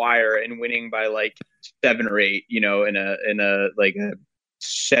wire to wire and winning by like 7 or 8. In a like a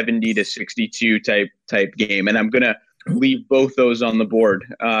 70-62 type game, and I'm gonna leave both those on the board.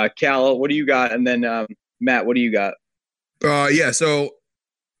 Cal, what do you got? And then Matt, what do you got? So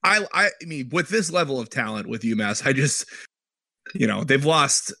I mean, with this level of talent with UMass, I just they've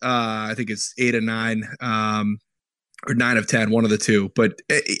lost I think it's 8 of 9 or 9 of 10, one of the two. But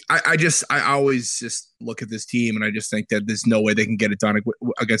I always just look at this team and I just think that there's no way they can get it done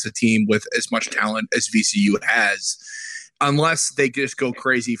against a team with as much talent as VCU has. Unless they just go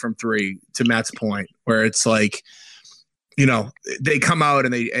crazy from 3, to Matt's point, where it's like, they come out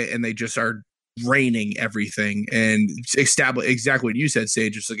and they just are raining everything and establish exactly what you said,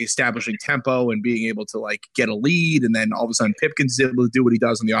 Sage. It's like establishing tempo and being able to like get a lead, and then all of a sudden Pipkins is able to do what he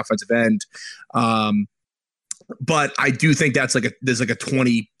does on the offensive end. But I do think there's like a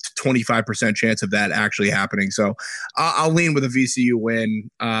 20-25% chance of that actually happening. So I'll lean with a VCU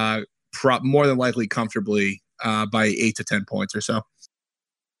win, more than likely comfortably. By 8 to 10 points or so.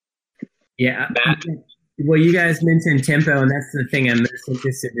 Yeah. Well, you guys mentioned tempo, and that's the thing I'm most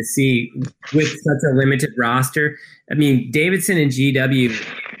interested to see with such a limited roster. I mean, Davidson and GW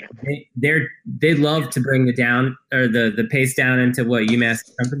they love to bring the pace down into what UMass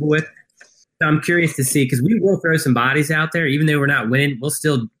is comfortable with. So I'm curious to see, because we will throw some bodies out there, even though we're not winning. We'll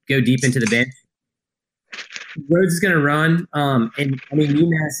still go deep into the bench. Rhodes is going to run, and I mean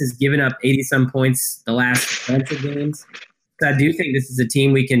UMass has given up 80-some points the last bunch of games. So I do think this is a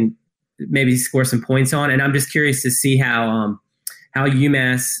team we can maybe score some points on, and I'm just curious to see how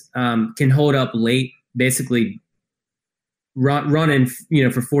UMass can hold up late, basically running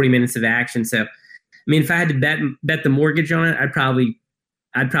for 40 minutes of action. So I mean, if I had to bet the mortgage on it, I'd probably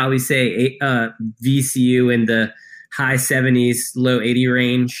say VCU in the high 70s, low 80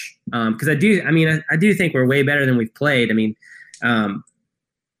 range. Because I do think we're way better than we've played. I mean,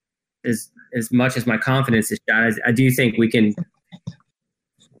 as much as my confidence is shot, I do think we can.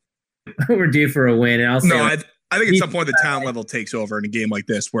 We're due for a win. And I'll say, I think at some point the talent level takes over in a game like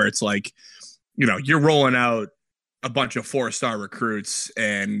this, where it's like, you're rolling out a bunch of 4-star recruits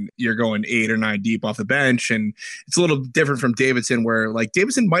and you're going 8 or 9 deep off the bench. And it's a little different from Davidson, where like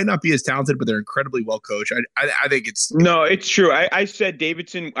Davidson might not be as talented, but they're incredibly well coached. I think it's true. I said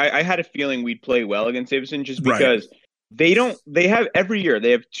Davidson. I had a feeling we'd play well against Davidson just because they have every year they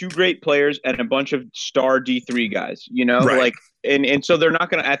have 2 great players and a bunch of star D3 guys, and so they're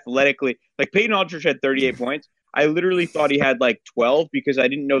not going to athletically, like Peyton Aldridge had 38 points. I literally thought he had like 12 because I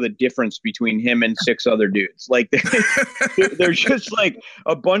didn't know the difference between him and 6 other dudes. Like they're just like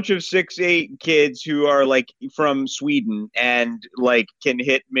a bunch of 6'8" kids who are like from Sweden and like can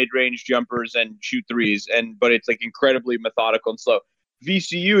hit mid-range jumpers and shoot threes. But it's like incredibly methodical and slow.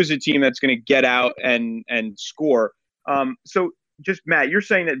 VCU is a team that's going to get out and score. So just Matt, you're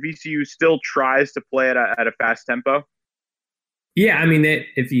saying that VCU still tries to play at a fast tempo? Yeah, I mean,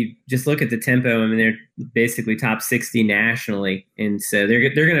 if you just look at the tempo, I mean, they're basically top 60 nationally, and so they're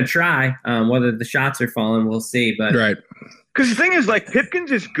going to try. Whether the shots are falling, we'll see. But because the thing is, like,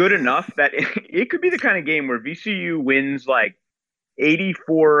 Pipkins is good enough that it could be the kind of game where VCU wins like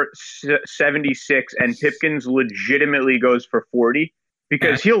 84-76, and Pipkins legitimately goes for 40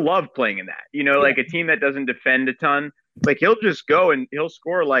 because he'll love playing in that. Like a team that doesn't defend a ton. Like he'll just go and he'll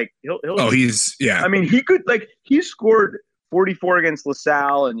score. Like he'll. I mean, he scored 44 against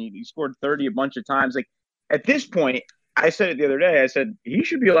LaSalle, and he scored 30 a bunch of times. Like at this point, I said it the other day. I said he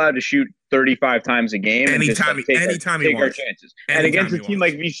should be allowed to shoot 35 times a game. Anytime he take our chances. And against a team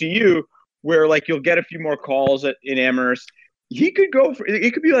like VCU, where like you'll get a few more calls in Amherst, he could go for.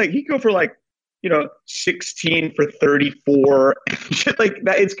 It could be like he could go for like 16 for 34, shit like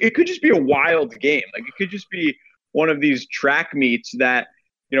that. It could just be a wild game. Like it could just be one of these track meets that.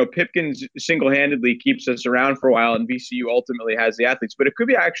 Pipkins single-handedly keeps us around for a while, and VCU ultimately has the athletes. But it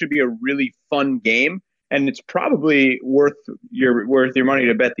could actually be a really fun game, and it's probably worth your money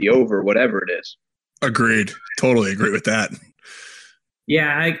to bet the over, whatever it is. Agreed. Totally agree with that.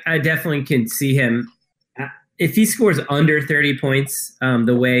 Yeah, I definitely can see him. If he scores under 30 points,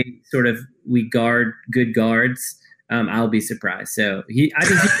 the way sort of we guard good guards, I'll be surprised. So I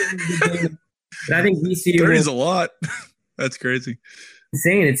think VCU 30 is a lot. That's crazy.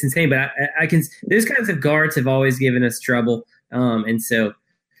 It's insane, but I can. Those kinds of guards have always given us trouble, and so,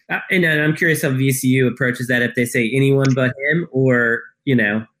 and I'm curious how VCU approaches that. If they say anyone but him, or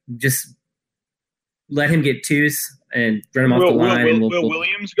just let him get 2s and run him off the line.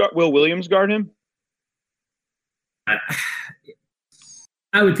 Will Williams guard him?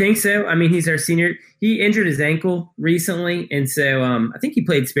 I would think so. I mean, he's our senior. He injured his ankle recently, and so I think he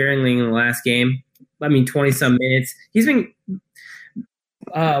played sparingly in the last game. 20-some minutes. He's been.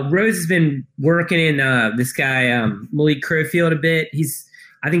 Rose has been working in this guy Malik Crowfield a bit.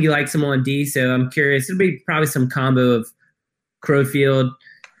 I think he likes him on D, so I'm curious. It'll be probably some combo of Crowfield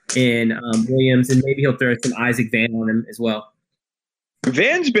and Williams, and maybe he'll throw some Isaac Van on him as well.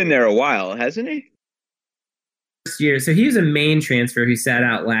 Van's been there a while, hasn't he? First year, so he was a Maine transfer who sat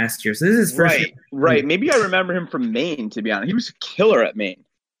out last year. So this is his first year. Right. Maybe I remember him from Maine. To be honest, he was a killer at Maine.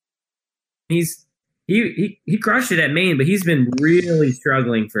 He crushed it at Maine, but he's been really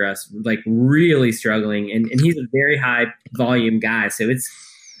struggling for us, like really struggling. And he's a very high volume guy. So it's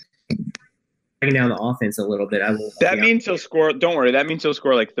taking down the offense a little bit. That means he'll score. Don't worry. That means he'll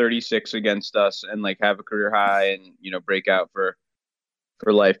score like 36 against us and like have a career high and, break out for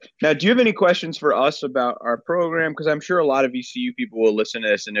life. Now, do you have any questions for us about our program? Because I'm sure a lot of VCU people will listen to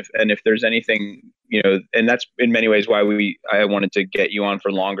this. And if there's anything, and that's in many ways why I wanted to get you on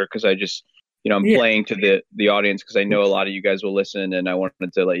for longer. Cause I just, I'm playing to the audience because I know a lot of you guys will listen, and I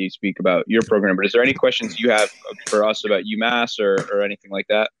wanted to let you speak about your program. But is there any questions you have for us about UMass or anything like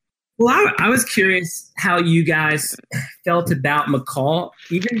that? Well, I was curious how you guys felt about McCall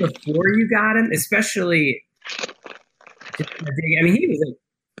even before you got him, especially. I mean, he was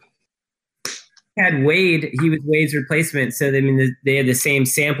had Wade. He was Wade's replacement. So, I mean, they had the same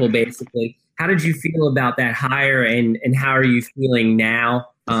sample, basically. How did you feel about that hire, and how are you feeling now?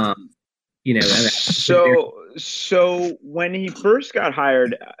 So when he first got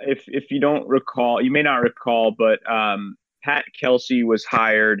hired, if you don't recall, you may not recall, but Pat Kelsey was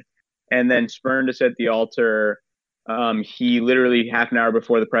hired and then spurned us at the altar. He literally half an hour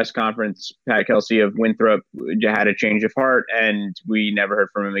before the press conference, Pat Kelsey of Winthrop had a change of heart, and we never heard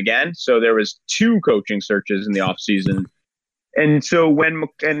from him again. So there was 2 coaching searches in the offseason. And so when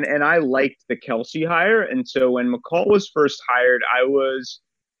and I liked the Kelsey hire, and so when McCall was first hired, I was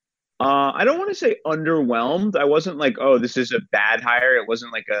I don't want to say underwhelmed. I wasn't like, oh, this is a bad hire. It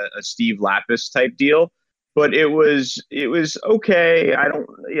wasn't like a Steve Lapis type deal, but it was okay. I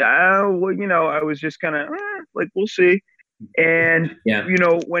was just kind of like, we'll see. And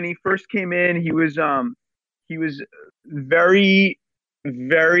when he first came in, he was very,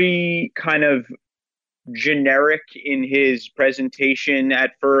 very kind of generic in his presentation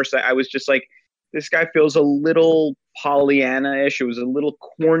at first. I was just like, this guy feels a little Pollyanna-ish. It was a little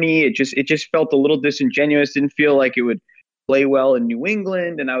corny. It just felt a little disingenuous. Didn't feel like it would play well in New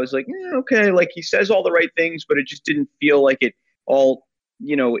England. And I was like, okay, like he says all the right things, but it just didn't feel like it all,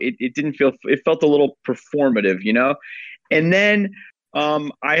 it didn't feel, it felt a little performative, And then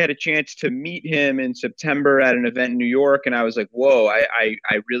I had a chance to meet him in September at an event in New York. And I was like, whoa, I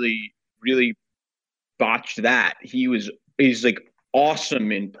really, really botched that. He's like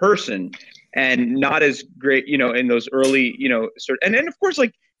awesome in person and not as great, in those early, and then of course,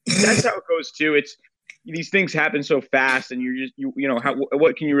 like that's how it goes too. It's these things happen so fast, and you're just,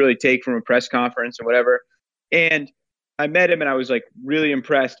 what can you really take from a press conference and whatever? And I met him and I was like really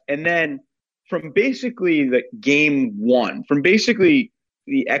impressed. And then from basically the game 1, from basically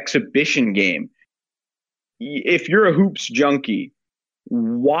the exhibition game, if you're a hoops junkie,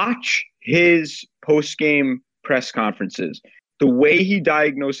 watch his post-game press conferences. The way he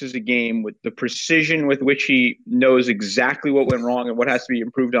diagnoses a game, with the precision with which he knows exactly what went wrong and what has to be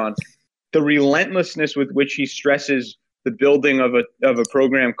improved on, the relentlessness with which he stresses the building of a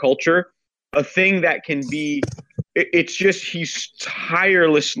program culture, a thing that can be, it's just he's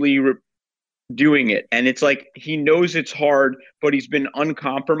tirelessly doing it. And it's like he knows it's hard, but he's been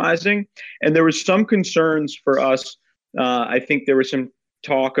uncompromising. And there was some concerns for us. I think there was some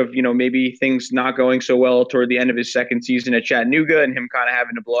talk of, maybe things not going so well toward the end of his second season at Chattanooga and him kind of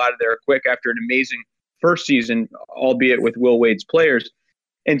having to blow out of there quick after an amazing first season, albeit with Will Wade's players.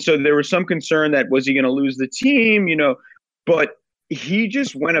 And so there was some concern that was he going to lose the team, but he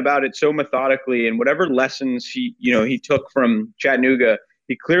just went about it so methodically, and whatever lessons he took from Chattanooga,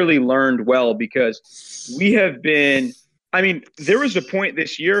 he clearly learned well, because we have been, there was a point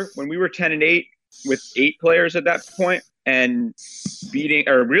this year when we were 10-8 with 8 players at that point, and beating,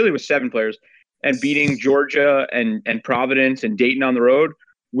 or really with 7 players, and beating Georgia and Providence and Dayton on the road,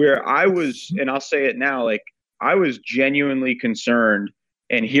 where I was, and I'll say it now, like I was genuinely concerned,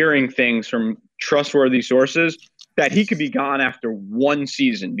 and hearing things from trustworthy sources that he could be gone after 1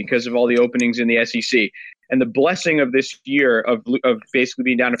 season because of all the openings in the SEC. And the blessing of this year of basically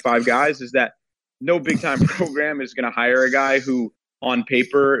being down to 5 guys is that no big time program is going to hire a guy who on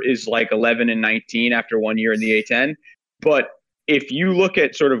paper is like 11-19 after 1 year in the A10. But if you look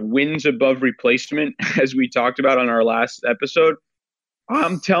at sort of wins above replacement, as we talked about on our last episode,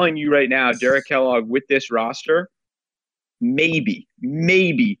 I'm telling you right now, Derek Kellogg with this roster, maybe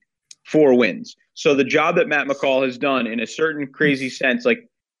 4 wins. So the job that Matt McCall has done in a certain crazy sense, like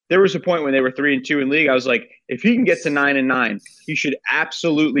there was a point when they were 3-2 in league, I was like, if he can get to 9-9, he should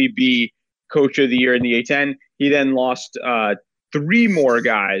absolutely be coach of the year in the A10. He then lost 3 more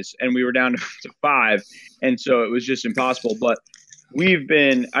guys, and we were down to 5. And so it was just impossible. But we've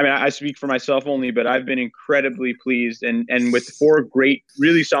been, I speak for myself only, but I've been incredibly pleased. And with 4 great,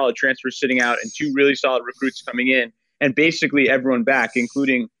 really solid transfers sitting out and 2 really solid recruits coming in, and basically everyone back,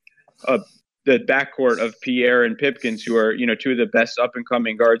 including the backcourt of Pierre and Pipkins, who are, 2 of the best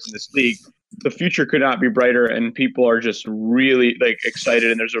up-and-coming guards in this league. The future could not be brighter, and people are just really excited,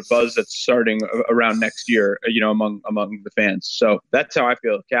 and there's a buzz that's starting around next year, among the fans. So that's how I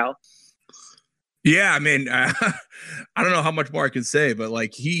feel. Cal? Yeah, I don't know how much more I can say, but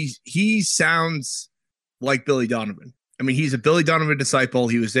he sounds like Billy Donovan. He's a Billy Donovan disciple.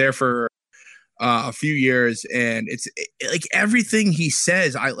 He was there for a few years, and it's like everything he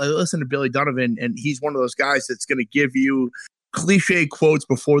says. I listen to Billy Donovan, and he's one of those guys that's going to give you cliche quotes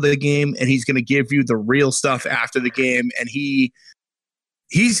before the game, and he's going to give you the real stuff after the game. And he's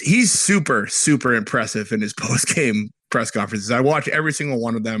super, super impressive in his post-game press conferences. I watch every single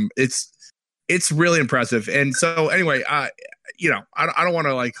one of them. It's really impressive. And so anyway, I don't want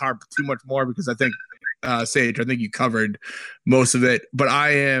to like harp too much more because I think Sage, I think you covered most of it, but I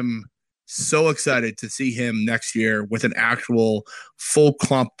am so excited to see him next year with an actual full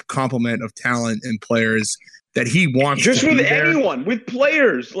complement of talent and players that he wants just to with be there. anyone, with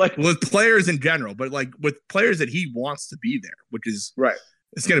players, like with players in general, but like with players that he wants to be there, which is right.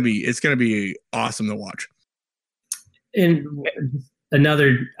 It's gonna be awesome to watch. And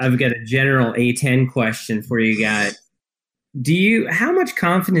I've got a general A10 question for you guys. How much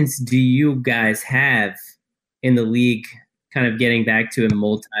confidence do you guys have in the league kind of getting back to a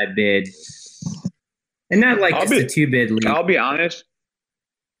multi-bid? And not like just a 2-bid league. I'll be honest.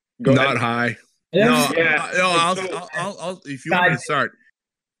 Not high. No, yeah. I'll if you want me to start.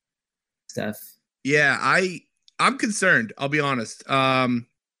 Stuff. Yeah, I'm concerned. I'll be honest.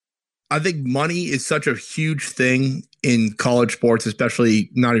 I think money is such a huge thing in college sports, especially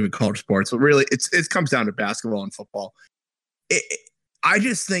not even college sports, but really it comes down to basketball and football. I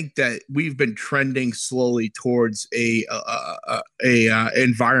just think that we've been trending slowly towards a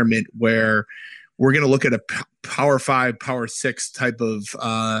environment where we're going to look at a Power 5, Power 6 type of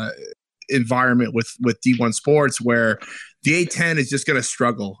environment with D1 sports where the A10 is just going to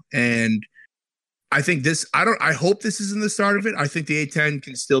struggle. And I think I hope this isn't the start of it. I think the A10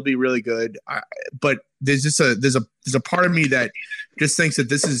 can still be really good. But there's just there's a part of me that just thinks that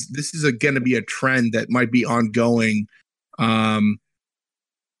this is going to be a trend that might be ongoing.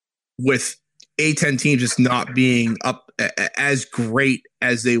 With A10 teams just not being up as great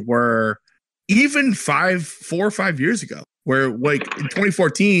as they were even 4 or 5 years ago, where like in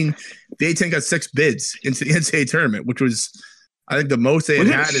 2014, the A10 got 6 bids into the NCAA tournament, which was, I think, the most they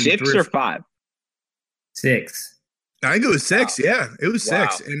had in 6 or 5? 6. I think it was 6. Wow. Yeah, it was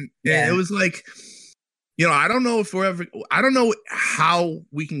 6. And it was like, I don't know if I don't know how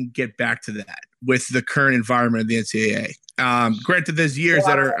we can get back to that with the current environment of the NCAA. Granted, there's years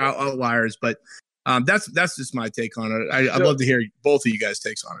that are outliers, but that's just my take on it. I'd love to hear both of you guys'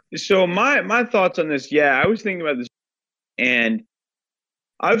 takes on it. So my thoughts on this, I was thinking about this, and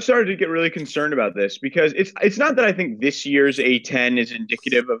I've started to get really concerned about this because it's not that I think this year's A10 is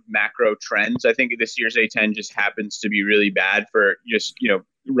indicative of macro trends. I think this year's A10 just happens to be really bad for just,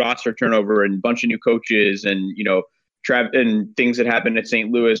 roster turnover and a bunch of new coaches and, and things that happened at St.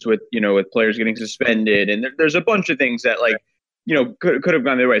 Louis with players getting suspended. And there's a bunch of things that could have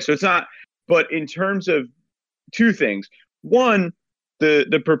gone their way. So it's not, but in terms of two things, one,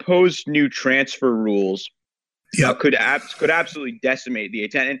 the proposed new transfer rules could absolutely decimate the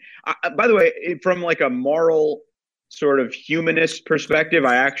A10. And by the way, from like a moral sort of humanist perspective,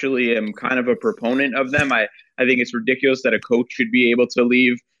 I actually am kind of a proponent of them. I think it's ridiculous that a coach should be able to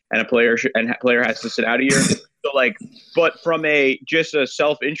leave and a player has to sit out a year. So but from just a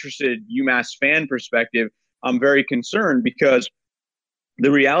self-interested UMass fan perspective, I'm very concerned because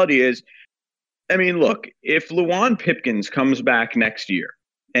the reality is, I mean, look, if Luwan Pipkins comes back next year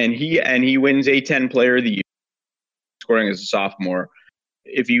and he wins A10 Player of the Year, scoring as a sophomore,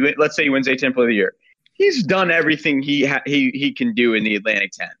 let's say he wins A10 Player of the Year, he's done everything he can do in the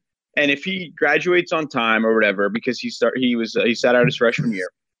Atlantic 10. And if he graduates on time or whatever, because he sat out his freshman year,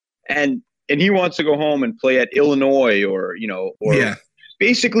 and he wants to go home and play at Illinois or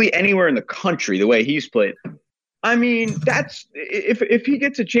basically anywhere in the country the way he's played. I mean, that's if he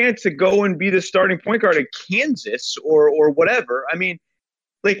gets a chance to go and be the starting point guard at Kansas or whatever. I mean,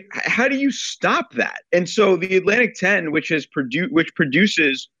 like, how do you stop that? And so the Atlantic 10, which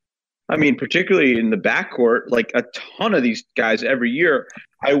produces, I mean, particularly in the backcourt, like a ton of these guys every year,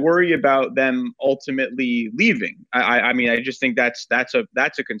 I worry about them ultimately leaving. I mean, I just think that's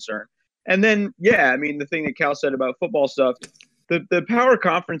a concern. And then, I mean, the thing that Cal said about football stuff, the power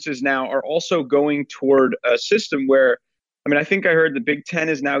conferences now are also going toward a system where, I mean, I think I heard the Big Ten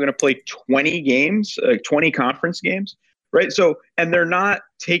is now going to play 20 games, 20 conference games, right? So, and they're not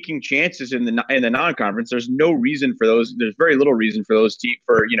taking chances in the non-conference. There's no reason for those. There's very little reason for those teams,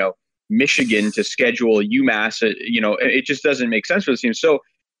 for, Michigan to schedule UMass. It just doesn't make sense for the team. So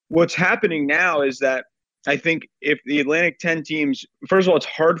what's happening now is that I think if the Atlantic 10 teams, first of all, it's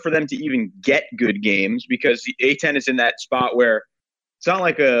hard for them to even get good games because the A10 is in that spot where it's not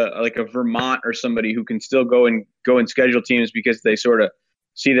like a Vermont or somebody who can still go and schedule teams because they sort of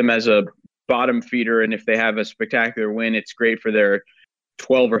see them as a bottom feeder. And if they have a spectacular win, it's great for their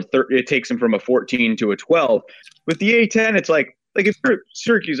 12 or 30. It takes them from a 14 to a 12. With the A10, it's like if you're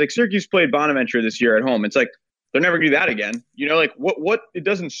Syracuse, Syracuse played Bonaventure this year at home. It's like, they're never going to do that again. What it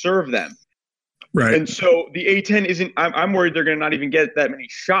doesn't serve them. Right. And so the A10 isn't, I'm worried they're going to not even get that many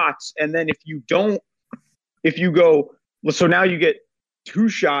shots. And then if you go, so now you get 2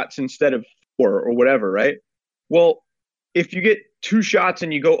 shots instead of 4 or whatever, right? Well, if you get 2 shots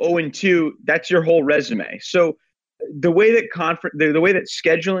and you go 0-2, that's your whole resume. So the way that the way that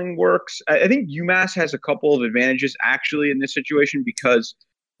scheduling works, I think UMass has a couple of advantages actually in this situation because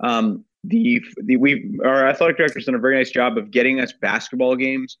our athletic director's done a very nice job of getting us basketball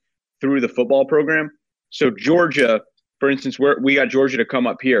games through the football program. So Georgia, for instance, we got Georgia to come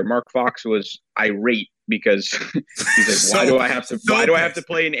up here. Mark Fox was irate because he's like, why do I have to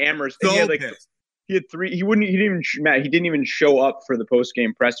play in Amherst? And he had 3. He didn't even show up for the post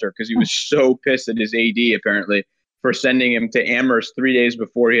game presser because he was so pissed at his AD apparently for sending him to Amherst 3 days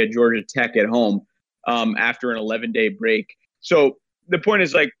before he had Georgia Tech at home after an 11-day break. So the point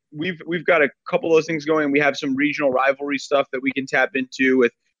is, like, we've got a couple of those things going. We have some regional rivalry stuff that we can tap into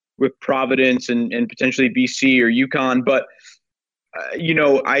with Providence and potentially BC or UConn. But,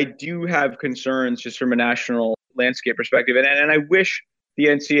 I do have concerns just from a national landscape perspective. And I wish the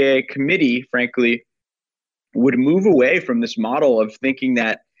NCAA committee, frankly, would move away from this model of thinking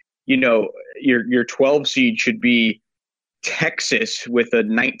that, your 12 seed should be Texas with a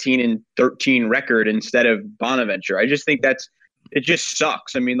 19-13 record instead of Bonaventure. I just think it just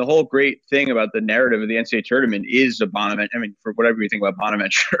sucks. I mean, the whole great thing about the narrative of the NCAA tournament is a Bonaventure. I mean, for whatever you think about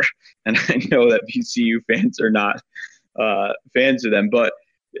Bonaventure, and I know that VCU fans are not fans of them, but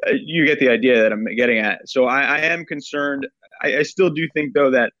you get the idea that I'm getting at. So I am concerned. I still do think,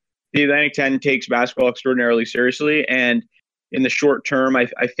 though, that the Atlantic 10 takes basketball extraordinarily seriously, and in the short term, I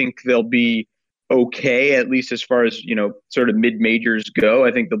think they'll be okay, at least as far as, sort of mid-majors go.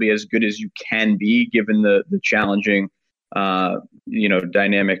 I think they'll be as good as you can be given the challenging,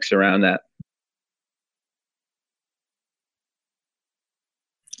 dynamics around that.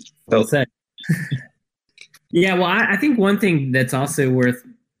 Well said. Yeah, well, I think one thing that's also worth,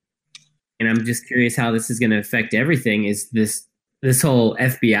 and I'm just curious how this is going to affect everything, is this whole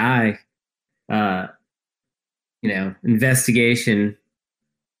FBI, investigation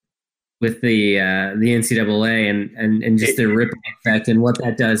with the NCAA and just the ripple effect and what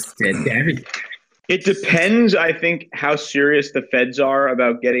that does to everything. It depends, I think, how serious the feds are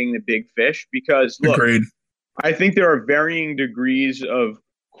about getting the big fish. Because, look, Agreed. I think there are varying degrees of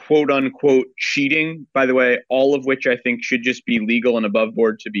quote-unquote cheating, by the way, all of which I think should just be legal and above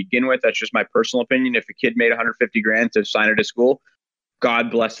board to begin with. That's just my personal opinion. If a kid made $150,000 to sign it to school, God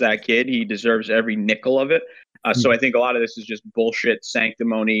bless that kid. He deserves every nickel of it. So I think a lot of this is just bullshit,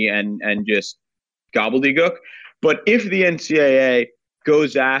 sanctimony, and just gobbledygook. But if the NCAA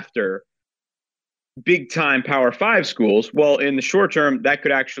goes after big-time Power 5 schools, well, in the short term, that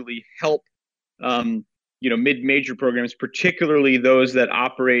could actually help mid-major programs, particularly those that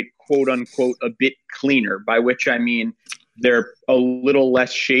operate, quote-unquote, a bit cleaner, by which I mean they're a little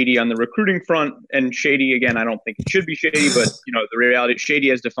less shady on the recruiting front. And shady, again, I don't think it should be shady, but, the reality, shady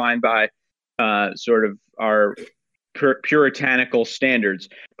as defined by sort of our puritanical standards.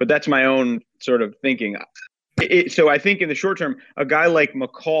 But that's my own sort of thinking. So I think in the short term, a guy like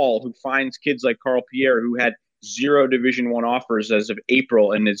McCall, who finds kids like Carl Pierre, who had 0 Division I offers as of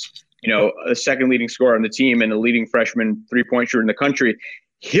April and is, a second leading scorer on the team and a leading freshman 3-point shooter in the country,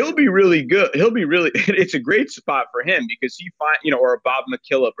 he'll be really good. It's a great spot for him because or a Bob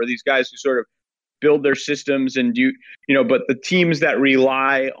McKillop or these guys who sort of build their systems and do, but the teams that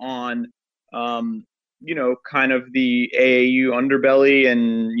rely on, kind of the AAU underbelly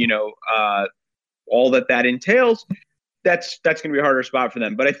and, all that entails, that's going to be a harder spot for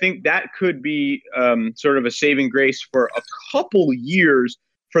them. But I think that could be sort of a saving grace for a couple years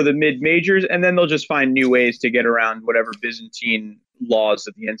for the mid-majors, and then they'll just find new ways to get around whatever Byzantine laws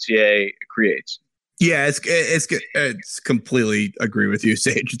that the NCAA creates. Yeah, it's completely agree with you,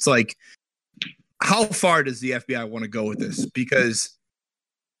 Sage. It's like, how far does the FBI want to go with this? Because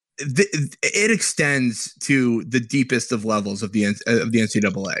it extends to the deepest of levels of the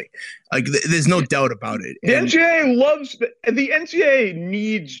NCAA. Like, there's no doubt about it. The NCAA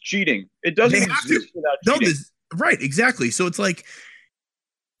needs cheating. It doesn't exist without cheating. Right, exactly. So it's like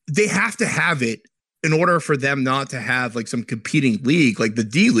they have to have it in order for them not to have like some competing league like the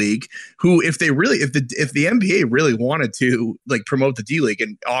D League, who if the NBA really wanted to like promote the D League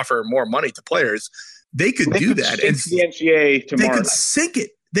and offer more money to players, they could do that. And the NCAA tomorrow, they could sink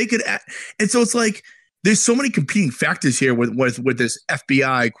it. They could, and so it's like there's so many competing factors here with this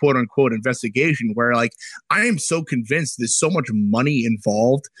FBI quote unquote investigation, where like I am so convinced there's so much money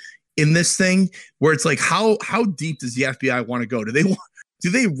involved in this thing, where it's like how deep does the FBI want to go? Do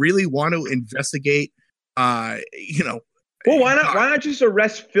they really want to investigate? Well, why not just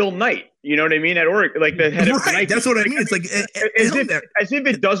arrest Phil Knight? You know what I mean? At Oregon, like the head of right. Nike. That's what I mean. It's like as if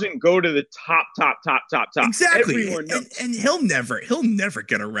it doesn't go to the top. Exactly. Everyone knows. And he'll never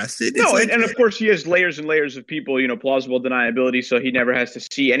get arrested. No, and of course he has layers and layers of people, plausible deniability, so he never has to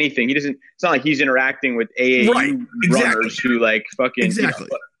see anything. He doesn't. It's not like he's interacting with AAU runners who like fucking. Exactly.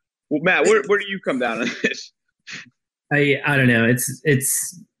 Well, Matt, where do you come down on this? I don't know.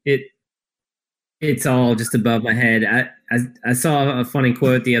 It's all just above my head. I saw a funny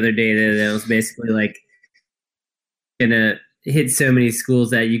quote the other day that was basically like gonna hit so many schools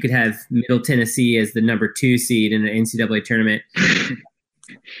that you could have Middle Tennessee as the number 2 seed in the NCAA tournament.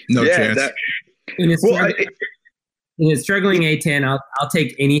 No chance. In a struggling A10, I'll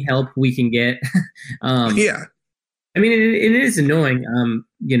take any help we can get. Yeah. I mean, it is annoying.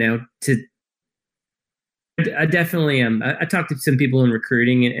 I definitely I talked to some people in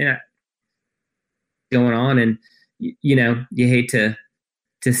recruiting and going on, and you hate to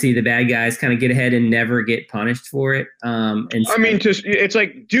see the bad guys kind of get ahead and never get punished for it. And so, I mean, it's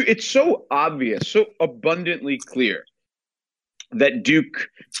like, dude, it's so obvious, so abundantly clear that Duke,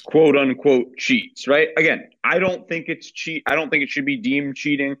 quote unquote, cheats, right? Again, I don't think it's cheat. I don't think it should be deemed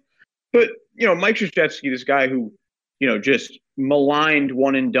cheating. But, Mike Krzyzewski, this guy who, just maligned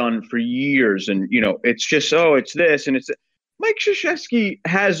one and done for years. And, it's just, it's this and it's Mike Krzyzewski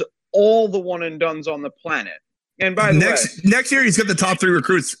has all the one and dones on the planet. And by the way, next year he's got the top 3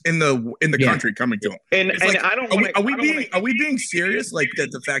 recruits in the country coming to him. And like, I don't. Are we being serious? Like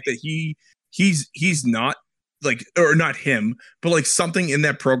that the fact that he's not like, or not him, but like something in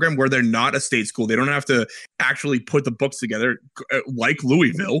that program where they're not a state school. They don't have to actually put the books together like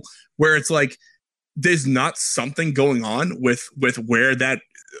Louisville, where it's like there's not something going on with where that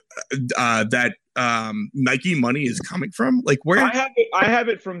Nike money is coming from. Like where I have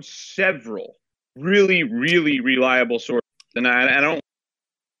it from several really, really reliable sources, and I don't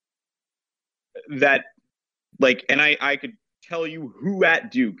that like, and I could tell you who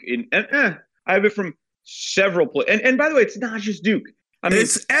at Duke I have it from several places. And by the way, it's not just Duke. I mean,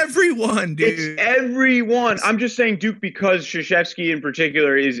 it's everyone, dude. It's everyone. I'm just saying Duke because Krzyzewski in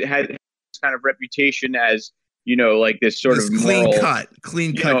particular has this kind of reputation as like this sort of clean moral, cut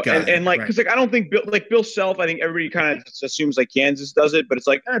guy, and like because like I don't think Bill Self. I think everybody kind of assumes like Kansas does it, but it's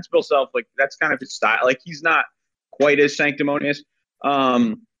like it's Bill Self. Like that's kind of his style. Like he's not quite as sanctimonious.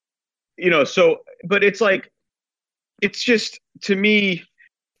 So but it's like it's just to me.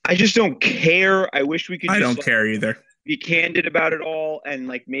 I just don't care. I wish we could. I don't care either. Be candid about it all, and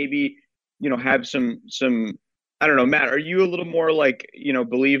like maybe have some. I don't know, Matt. Are you a little more like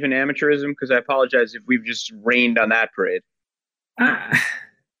believe in amateurism? Because I apologize if we've just rained on that parade. I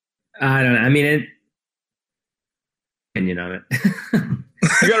don't know. I mean, opinion on it.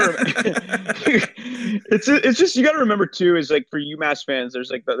 You gotta it's just you gotta remember too is like for UMass fans,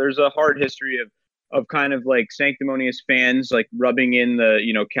 there's a hard history of kind of like sanctimonious fans like rubbing in the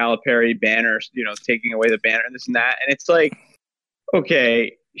Calipari banners, taking away the banner and this and that, and it's like,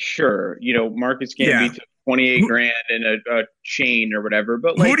 okay, sure, Marcus Gambito, 28 grand and a chain or whatever,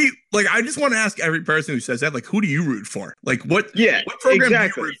 but like, who do you like? I just want to ask every person who says that, like, who do you root for? Like, what program do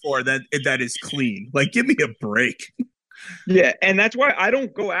you root for that is clean? Like, give me a break. Yeah, and that's why I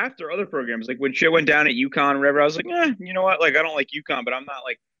don't go after other programs. Like when shit went down at UConn or whatever, I was like, you know what? Like I don't like UConn, but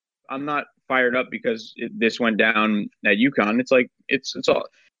I'm not fired up because this went down at UConn. It's like it's all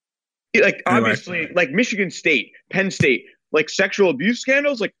like obviously like Michigan State, Penn State, like sexual abuse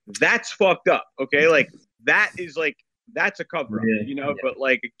scandals, like that's fucked up. Okay, like that is like that's a cover up, But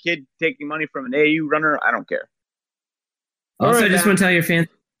like a kid taking money from an AU runner, I don't care. Also, I just want to tell your fans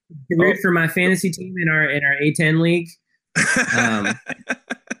to root for my fantasy team in our A10 league.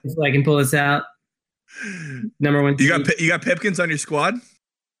 So I can pull this out. Number 1. You got Pipkins on your squad?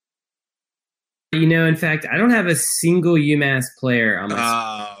 In fact, I don't have a single UMass player on my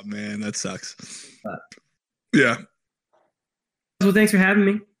squad. Oh man, that sucks. Yeah. Well, thanks for having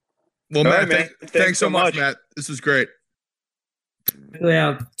me. Well, Matt, thanks so much, Matt. This was great. Hopefully,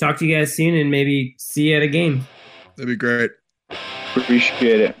 I'll talk to you guys soon and maybe see you at a game. That'd be great.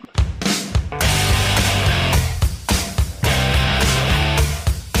 Appreciate it.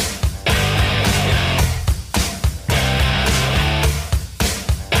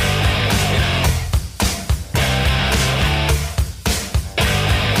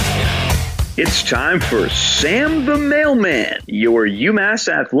 It's time for Sam the Mailman, your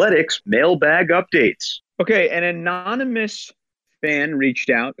UMass Athletics mailbag updates. Okay, an anonymous fan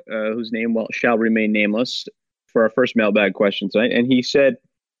reached out, whose name shall remain nameless, for our first mailbag question tonight, and he said,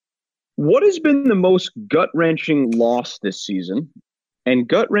 "What has been the most gut-wrenching loss this season? and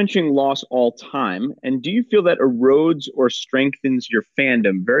gut-wrenching loss all time? And do you feel that erodes or strengthens your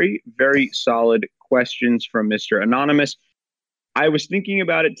fandom? Very, very solid questions from Mr. Anonymous. I was thinking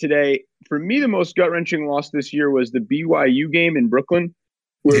about it today. For me, the most gut-wrenching loss this year was the BYU game in Brooklyn,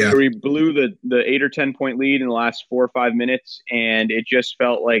 where we blew the 8 or 10 point lead in the last 4 or 5 minutes, and it just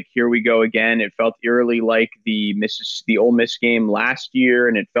felt like, here we go again. It felt eerily like the Ole Miss game last year,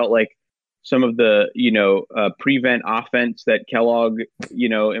 and it felt like some of the prevent offense that Kellogg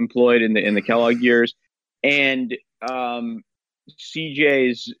employed in the Kellogg years, and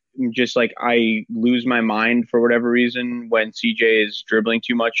CJ's just like, I lose my mind for whatever reason when CJ is dribbling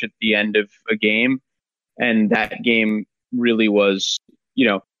too much at the end of a game, and that game really was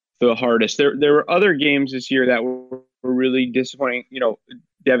the hardest. There were other games this year that were really disappointing,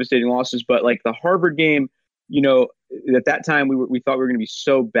 devastating losses, but like the Harvard game, at that time we thought we were going to be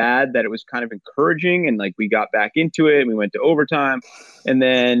so bad that it was kind of encouraging, and like we got back into it and we went to overtime. And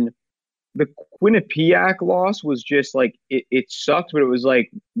then the Quinnipiac loss was just like, it sucked, but it was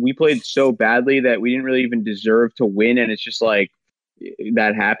like we played so badly that we didn't really even deserve to win, and it's just like,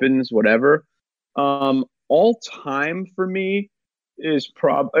 that happens, whatever. All time for me is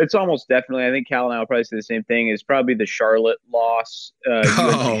it's almost definitely, I think Cal and I will probably say the same thing, is probably the Charlotte loss,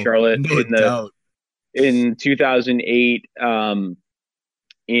 UNC Charlotte in 2008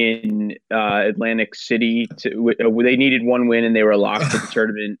 in Atlantic City. They needed one win and they were locked for the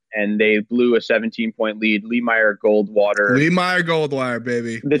tournament, and they blew a 17-point lead. Lee Meyer Goldwater,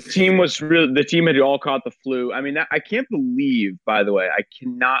 baby. The team had all caught the flu. I mean, I can't believe, by the way, I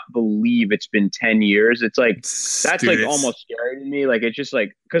cannot believe it's been 10 years. It's like, that's like almost scary to me. Like, it's just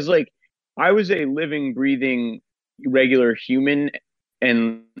like, because like I was a living, breathing, regular human,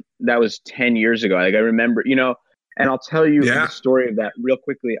 and that was 10 years ago. Like, I remember, and I'll tell you the story of that real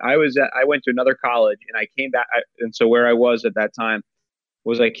quickly. I went to another college, and I came back. And so where I was at that time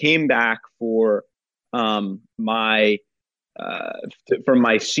was I came back for from my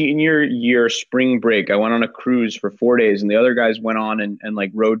senior year spring break. I went on a cruise for 4 days, and the other guys went on and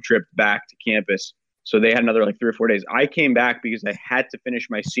like road tripped back to campus. So they had another like 3 or 4 days. I came back because I had to finish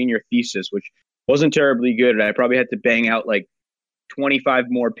my senior thesis, which wasn't terribly good. I probably had to bang out like 25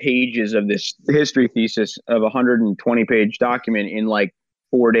 more pages of this history thesis of a 120-page document in like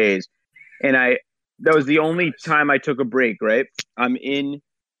 4 days. And that was the only time I took a break, right? I'm in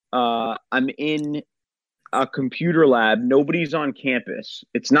a computer lab. Nobody's on campus.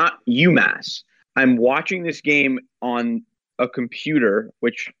 It's not UMass. I'm watching this game on a computer,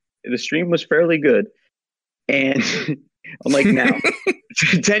 which the stream was fairly good. And unlike now,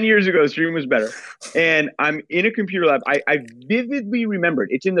 10 years ago, the stream was better. And I'm in a computer lab. I vividly remembered.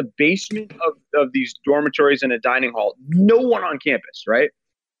 It's in the basement of these dormitories in a dining hall. No one on campus, right?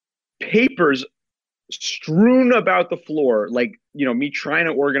 Papers strewn about the floor, like, me trying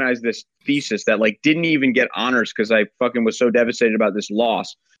to organize this thesis that like didn't even get honors because I fucking was so devastated about this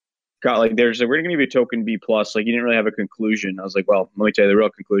loss. Got like, we're gonna give you a token B+. Like, you didn't really have a conclusion. I was like, well, let me tell you the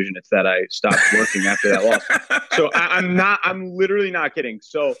real conclusion. It's that I stopped working after that loss. So I'm literally not kidding.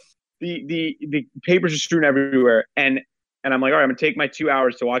 So the papers are strewn everywhere, and I'm like, all right, I'm gonna take my 2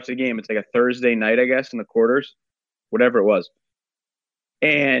 hours to watch the game. It's like a Thursday night, I guess, in the quarters, whatever it was.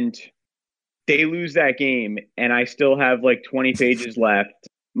 And they lose that game, and I still have like 20 pages left.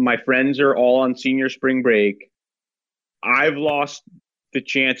 My friends are all on senior spring break. I've lost the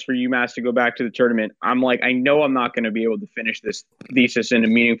chance for UMass to go back to the tournament. I'm like, I know I'm not going to be able to finish this thesis in a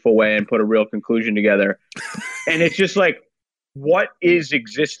meaningful way and put a real conclusion together. And it's just like, what is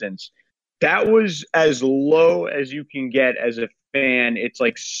existence? That was as low as you can get as a fan. It's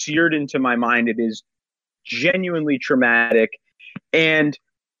like seared into my mind. It is genuinely traumatic. And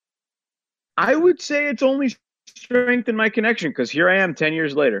I would say it's only strengthened my connection, because here I am 10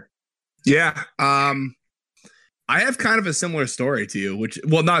 years later. Yeah. I have kind of a similar story to you,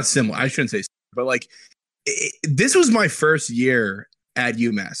 not similar. I shouldn't say, but like, this was my first year at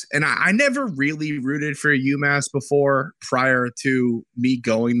UMass, and I never really rooted for UMass before, prior to me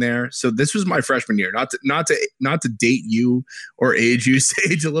going there. So this was my freshman year. Not to date you or age you,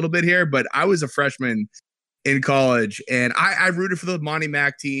 Sage, a little bit here, but I was a freshman in college, and I rooted for the Monty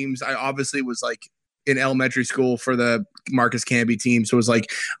Mac teams. I obviously was like in elementary school for the Marcus Camby team. So it was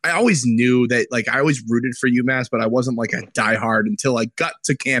like, I always knew that, like, I always rooted for UMass, but I wasn't like a diehard until I got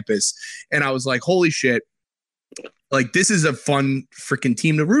to campus, and I was like, holy shit, like, this is a fun freaking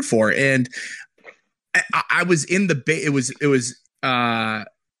team to root for. And I was in the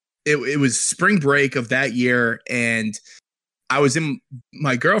it was spring break of that year, and I was in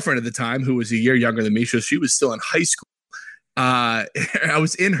my girlfriend at the time, who was a year younger than me, so she was still in high school. I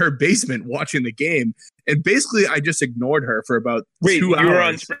was in her basement watching the game, And basically, I just ignored her for about 2 hours. You were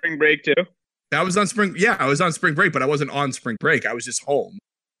on spring break too? I was on spring. Yeah, I was on spring break, but I wasn't on spring break. I was just home.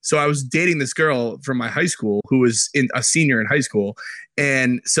 So I was dating this girl from my high school who was a senior in high school.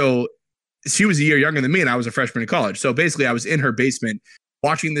 And so she was a year younger than me, and I was a freshman in college. So basically, I was in her basement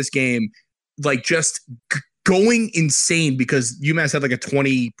watching this game, like just going insane because UMass had like a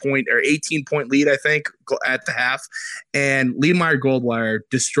 20-point or 18-point lead, I think, at the half. And Liedmeier Goldwire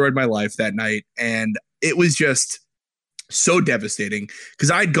destroyed my life that night. And it was just so devastating because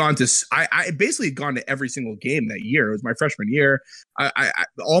I basically had gone to every single game that year. It was my freshman year.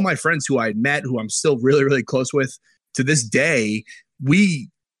 All my friends who I had met, who I'm still really, really close with to this day, we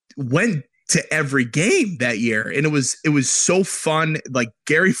went to every game that year. And it was so fun. Like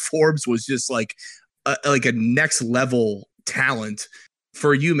Gary Forbes was just like a next level talent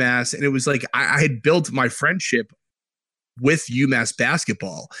for UMass. And it was like, I had built my friendship with UMass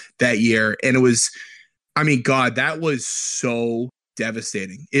basketball that year. And it was, I mean, God, that was so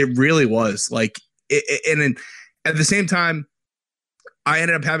devastating. It really was like, and then at the same time, I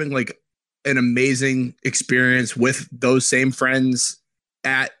ended up having like an amazing experience with those same friends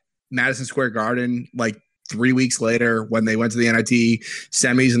at Madison Square Garden, like 3 weeks later when they went to the NIT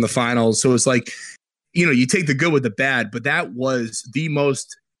semis and the finals. So it's like, you take the good with the bad, but that was the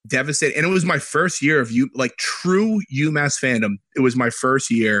most devastating. And it was my first year of true UMass fandom. It was my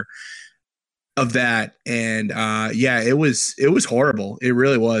first year of that. And it was horrible. It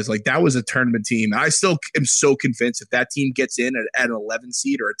really was. Like that was a tournament team. I still am so convinced if that team gets in at an 11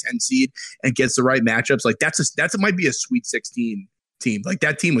 seed or a 10 seed and gets the right matchups, like that might be a Sweet 16 team. Like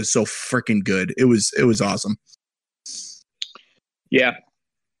that team was so freaking good. It was awesome. Yeah.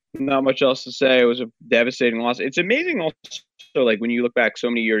 Not much else to say. It was a devastating loss. It's amazing also, like when you look back so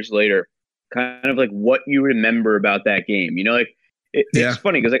many years later, kind of like what you remember about that game. Like it's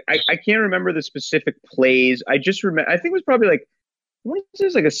funny because like I can't remember the specific plays. I just remember, I think it was probably like, what is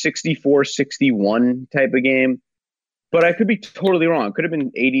this, like a 64-61 type of game? But I could be totally wrong. It could have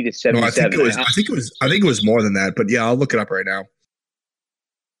been 80-77. No, I think it was more than that. But yeah, I'll look it up right now.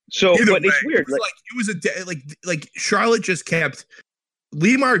 So, but it's weird. Like Charlotte just kept.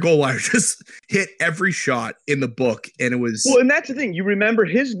 Liedmeier Goldwire just hit every shot in the book, and it was and that's the thing. You remember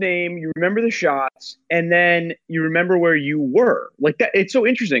his name, you remember the shots, and then you remember where you were. Like that, it's so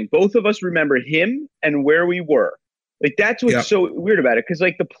interesting. Both of us remember him and where we were. Like that's what's so weird about it, because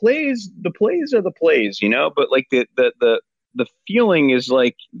like the plays are the plays, But like the feeling is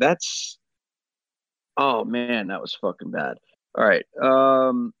like that's. Oh man, that was fucking bad. All right,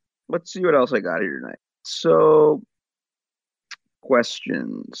 let's see what else I got here tonight. So.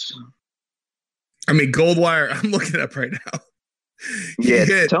 Questions. I mean, Goldwire, I'm looking it up right now.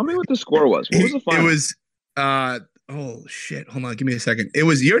 Yeah, tell me what the score was. What was the final? It was oh shit. Hold on, give me a second. It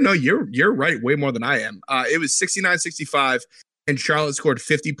was you're right, way more than I am. It was 69-65, and Charlotte scored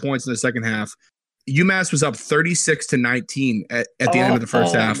 50 points in the second half. UMass was up 36-19 at the end of the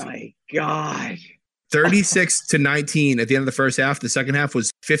first half. Oh my god. 36-19 at the end of the first half. The second half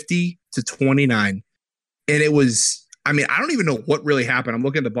was 50-29. And it was, I mean, I don't even know what really happened. I'm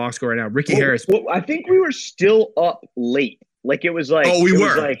looking at the box score right now. Ricky Harris. Well, I think we were still up late. Like it was like, oh, we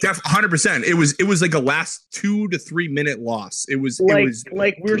were like 100%. It was like a last 2 to 3 minute loss. It was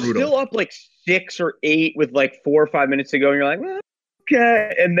like we were brutal. Still up like 6 or 8 with like 4 or 5 minutes to go, and you're like,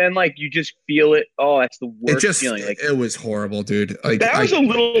 okay, and then like you just feel it. Oh, that's the worst feeling. Like it was horrible, dude. Like that was a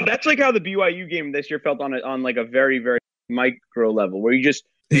little. That's like how the BYU game this year felt on like a very, very micro level, where you just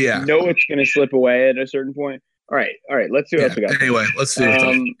know it's going to slip away at a certain point. All right. Let's see what else we got. Anyway, let's see.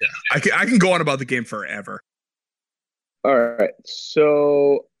 I can go on about the game forever. All right.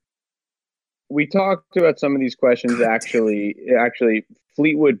 So we talked about some of these questions. Actually,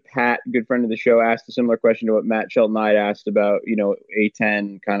 Fleetwood Pat, good friend of the show, asked a similar question to what Mat Shelton-Eide asked about,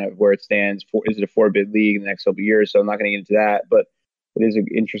 A10 kind of where it stands. Is it a 4-bid league in the next couple of years? So I'm not going to get into that, but it is an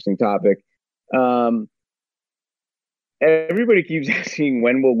interesting topic. Everybody keeps asking,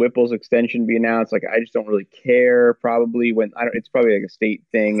 when will Whipple's extension be announced? Like, I just don't really care. Probably it's probably like a state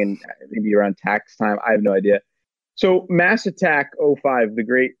thing and maybe around tax time. I have no idea. So Mass Attack 05, the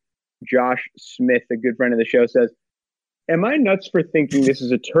great Josh Smith, a good friend of the show, says, am I nuts for thinking this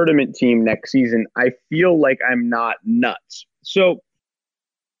is a tournament team next season? I feel like I'm not nuts. So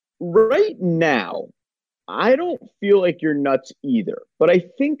right now, I don't feel like you're nuts either. But I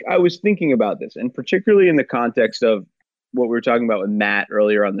think I was thinking about this, and particularly in the context of what we were talking about with Matt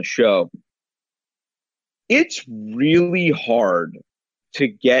earlier on the show. It's really hard to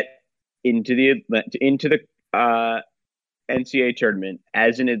get into the NCAA tournament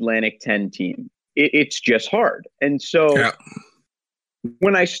as an Atlantic 10 team. It's just hard. And so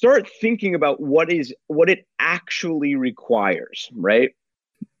when I start thinking about what it actually requires, right?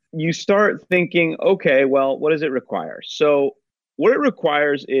 You start thinking, okay, well, what does it require? So what it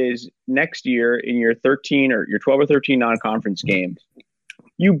requires is next year in your 13 or your 12 or 13 non-conference games,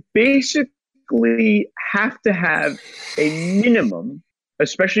 you basically have to have a minimum,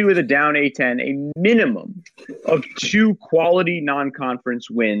 especially with a down A10, a minimum of 2 quality non-conference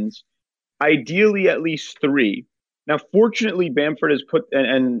wins, ideally at least 3. Now, fortunately, Bamford has put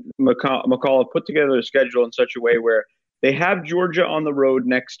and McCall have put together a schedule in such a way where they have Georgia on the road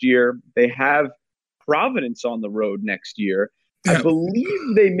next year. They have Providence on the road next year. Yeah. I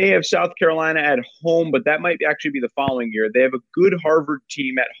believe they may have South Carolina at home, but that might actually be the following year. They have a good Harvard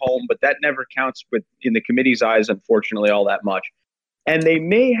team at home, but that never counts in the committee's eyes, unfortunately, all that much. And they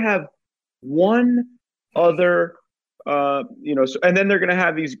may have one other, and then they're going to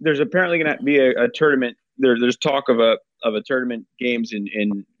have these. There's apparently going to be a tournament. There's talk of a tournament games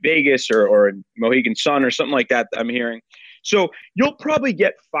in Vegas or in Mohegan Sun or something like that I'm hearing. So you'll probably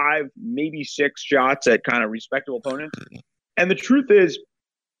get 5, maybe 6 shots at kind of respectable opponents. And the truth is,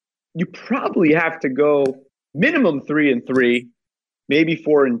 you probably have to go minimum 3-3, maybe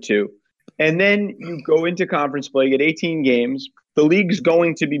 4-2. And then you go into conference play, get 18 games. The league's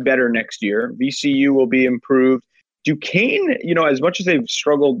going to be better next year. VCU will be improved. Duquesne, as much as they've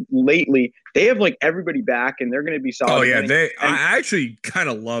struggled lately, they have like everybody back and they're going to be solid. Oh, yeah. I actually kind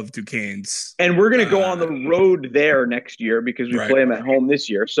of love Duquesne's. And we're going to go on the road there next year because we play them at home this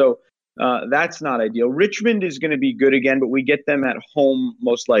year. So that's not ideal. Richmond is going to be good again, but we get them at home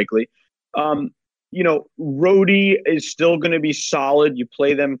most likely. Rhodey is still going to be solid. You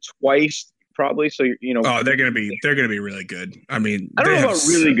play them twice. Probably so. Oh, they're gonna be really good. I mean, I don't know about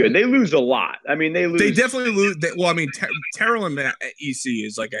really good. They lose a lot. I mean, they definitely lose. Terrell and EC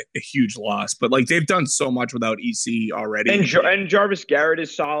is like a huge loss, but like they've done so much without EC already. And Jarvis Garrett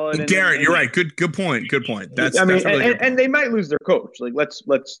is solid. You're right. Good point. That's really and they might lose their coach. Like let's.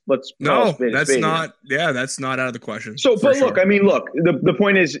 No, that's not. Yeah, that's not out of the question. So, but look, the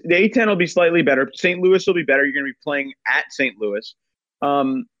point is the A10 will be slightly better. St. Louis will be better. You're going to be playing at St. Louis.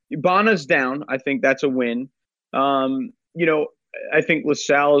 Bana's down. I think that's a win. I think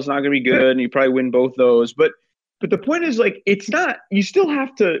LaSalle is not going to be good, and you probably win both those. But the point is, like, it's not. You still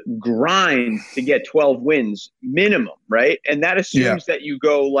have to grind to get 12 wins minimum, right? And that assumes that you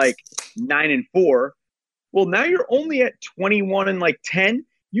go like 9-4. Well, now you're only at 21 and like 10.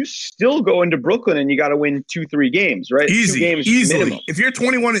 You still go into Brooklyn and you got to win 2-3 games, right? Easily. 2 games Easily. minimum. If you're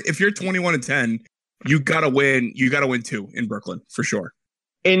 21 and 10, you got to win. You got to win 2 in Brooklyn for sure.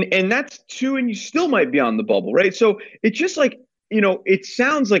 And that's 2, and you still might be on the bubble, right? So it's just like, it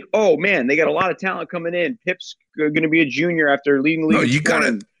sounds like, oh man, they got a lot of talent coming in. Pip's going to be a junior after leading the league. No, you got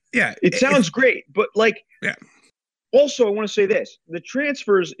to, It sounds great, but like, Also, I want to say this: the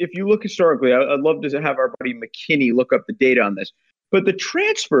transfers. If you look historically, I'd love to have our buddy McKinney look up the data on this. But the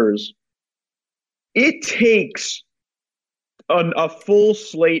transfers, it takes a full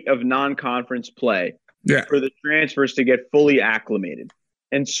slate of non-conference play for the transfers to get fully acclimated.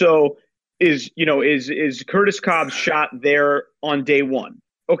 And so is Curtis Cobb's shot there on day one?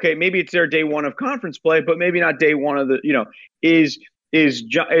 Okay, maybe it's their day one of conference play, but maybe not day one of the, is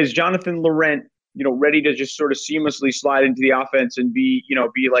Jonathan Laurent, ready to just sort of seamlessly slide into the offense and be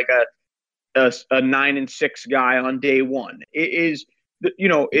like a 9-6 guy on day one?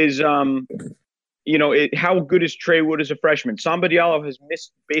 How good is Trey Wood as a freshman? Samba Diallo has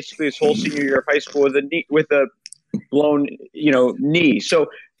missed basically his whole senior year of high school with a blown knee. So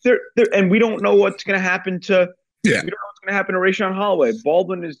and we don't know what's going to happen to we don't know what's going to happen to Rashawn Holloway.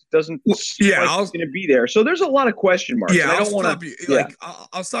 Baldwin doesn't he's going to be there. So there's a lot of question marks. Yeah, I'll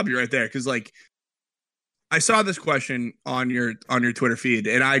stop you right there because I saw this question on your Twitter feed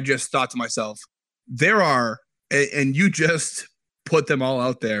and I just thought to myself, there are, and you just put them all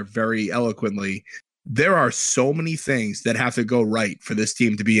out there very eloquently. There are so many things that have to go right for this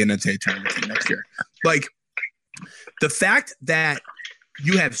team to be an NCAA tournament team next year. Like the fact that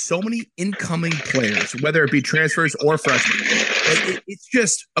you have so many incoming players, whether it be transfers or freshmen, it's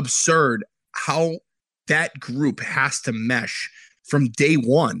just absurd how that group has to mesh from day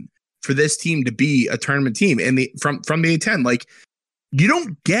one for this team to be a tournament team. And from the A10, like you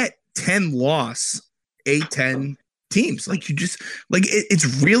don't get 10 loss A10 teams. Like you just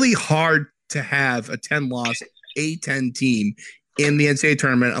it's really hard to have a 10 loss A10 team in the NCAA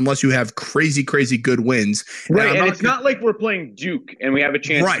tournament unless you have crazy good wins. Right, and it's not like we're playing Duke and we have a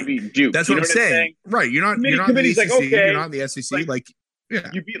chance to beat Duke. That's what I'm saying. Right, you're not in the ACC, you're not in the SEC.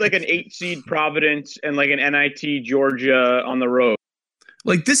 You beat like an 8 seed Providence and like an NIT Georgia on the road.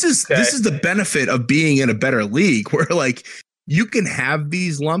 Like this is the benefit of being in a better league where like you can have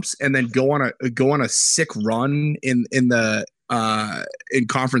these lumps and then go on a sick run in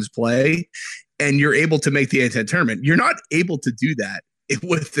conference play, and you're able to make the A10 tournament. You're not able to do that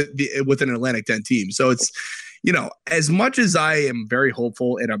with an Atlantic 10 team. So it's, as much as I am very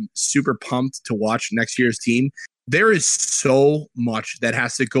hopeful and I'm super pumped to watch next year's team, there is so much that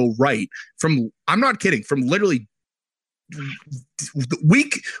has to go right I'm not kidding, from literally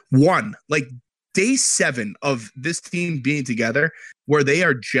week 1, like day 7 of this team being together, where they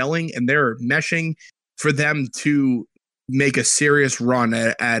are gelling and they're meshing for them to make a serious run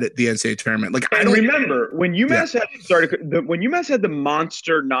at the NCAA tournament. Like, I don't remember when UMass had the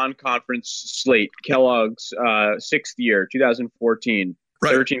monster non-conference slate, Kellogg's 6th year, 2014,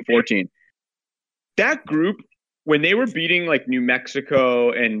 right. 13-14. That group, when they were beating like New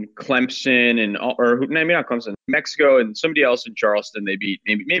Mexico and Clemson not Clemson, Mexico and somebody else in Charleston, they beat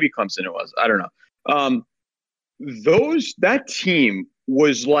maybe Clemson. It was, I don't know. That team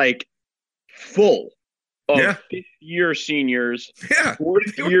was like full of 5th year seniors,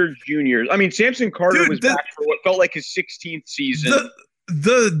 4th year juniors. I mean, Samson Carter was back for what felt like his 16th season.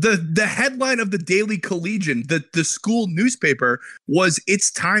 The headline of the Daily Collegian, the school newspaper, was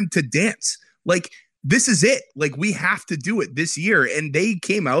 "It's time to dance." Like, this is it. Like, we have to do it this year. And they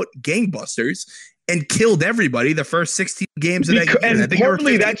came out gangbusters and killed everybody the first 16 games of that year. And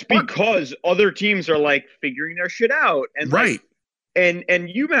partly that's because other teams are like figuring their shit out. And right. And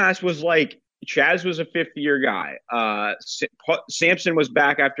UMass was like, Chaz was a 5th year guy. Sampson was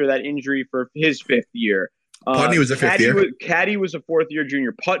back after that injury for his 5th year. Putney was a 5th year. Caddy was a 4th year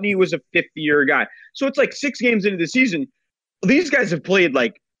junior. Putney was a 5th year guy. So it's like 6 games into the season. These guys have played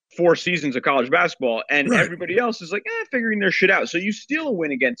like 4 seasons of college basketball, and everybody else is like, figuring their shit out. So you still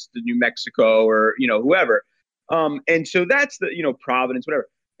win against the New Mexico or, whoever. And so that's the, Providence, whatever.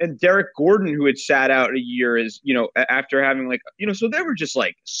 And Derek Gordon, who had sat out a year, is, after having like, so they were just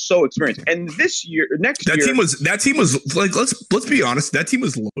like so experienced. And next year, that team was like, let's be honest, that team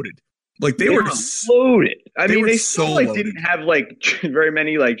was loaded. Like they were loaded. I mean, they so like didn't have like very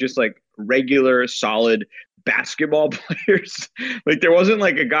many like just like regular solid basketball players. Like there wasn't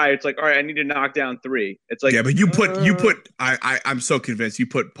like a guy. It's like, all right, I need to knock down 3. It's like, but I'm so convinced you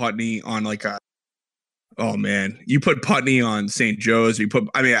put Putney on like a. Oh man, you put Putney on St. Joe's.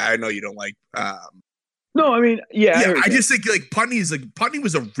 I know you don't like. No, I mean, yeah. I just think like Putney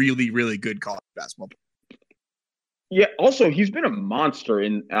was a really, really good college basketball player. Yeah. Also, he's been a monster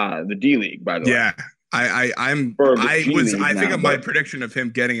in the D League, by the way. Yeah, I think my prediction of him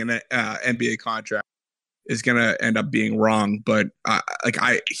getting an NBA contract is gonna end up being wrong, but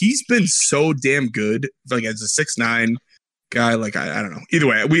he's been so damn good. Like as a 6'9" guy, like I don't know. Either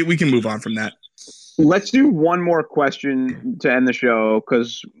way, we can move on from that. Let's do one more question to end the show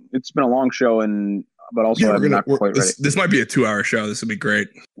because it's been a long show, but also I'm not quite ready. This might be a 2-hour show. This would be great.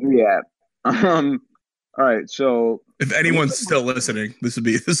 Yeah. All right. So if anyone's still listening, this would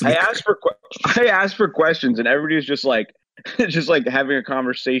be. I asked for questions, and everybody's just like having a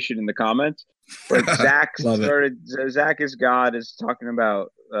conversation in the comments. Like Zach Zach is God is talking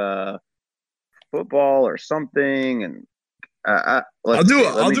about football or something, and. I'll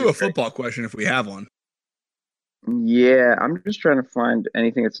do a football question if we have one. Yeah, I'm just trying to find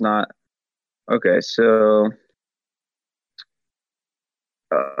anything that's not. Okay, so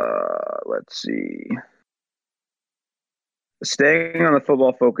let's see. Staying on the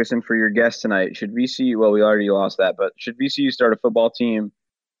football focus and for your guest tonight, should VCU? Well, we already lost that, but should VCU start a football team?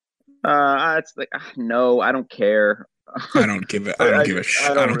 It's like no, I don't care. I don't give a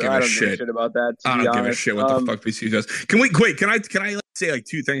shit about that. I don't give a shit what the fuck VCU does. Can I say like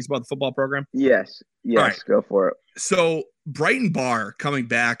 2 things about the football program? Yes, right. Go for it. So Brighton Barr coming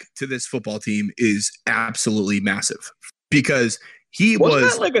back to this football team is absolutely massive because wasn't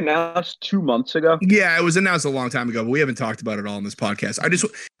that like announced 2 months ago? Yeah, it was announced a long time ago, but we haven't talked about it all in this podcast. I just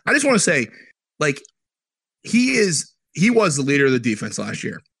want to say, like, he was the leader of the defense last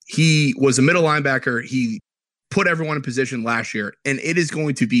year. He was a middle linebacker. He put everyone in position last year, and it is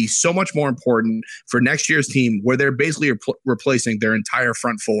going to be so much more important for next year's team where they're basically replacing their entire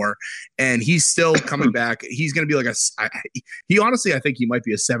front 4, and he's still coming back. He's going to be like I think he might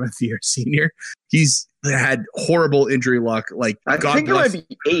be a 7th year senior. He's had horrible injury luck. Like I think it might be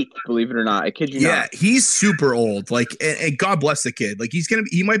 8th, believe it or not. I kid you not. Yeah, he's super old. Like, and God bless the kid. Like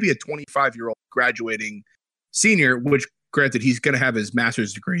he might be a 25-year-old graduating senior, which granted he's going to have his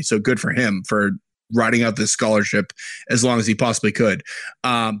master's degree. So good for him for riding out this scholarship as long as he possibly could.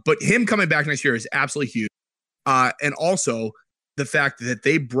 But him coming back next year is absolutely huge. And also the fact that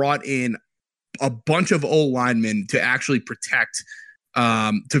they brought in a bunch of O linemen to actually protect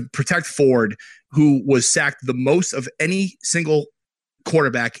Ford who was sacked the most of any single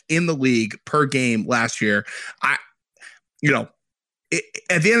quarterback in the league per game last year. At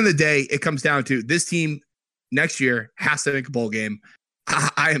the end of the day, it comes down to this team next year has to make a bowl game.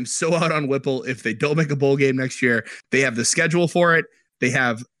 I am so out on Whipple. If they don't make a bowl game next year, they have the schedule for it. They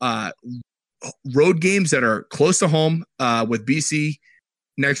have road games that are close to home with BC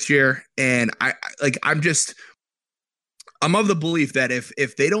next year. And I'm of the belief that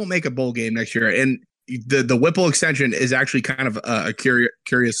if they don't make a bowl game next year, and the Whipple extension is actually kind of a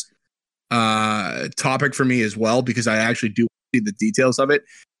curious topic for me as well, because I actually do see the details of it.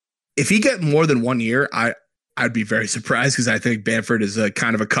 If he get more than 1 year, I'd be very surprised, because I think Bamford is a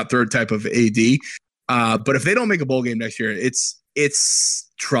kind of a cutthroat type of AD. But if they don't make a bowl game next year, it's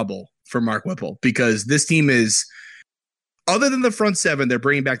trouble for Mark Whipple, because this team is, other than the front seven, they're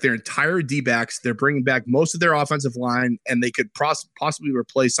bringing back their entire D-backs. They're bringing back most of their offensive line, and they could possibly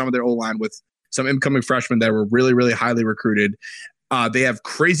replace some of their O-line with some incoming freshmen that were really, really highly recruited. They have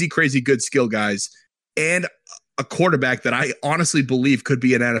crazy, crazy good skill guys and a quarterback that I honestly believe could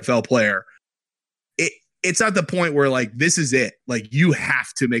be an NFL player. It's at the point where, like, this is it. Like, you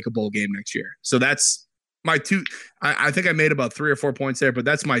have to make a bowl game next year. So that's my two. I think I made about 3 or 4 points there, but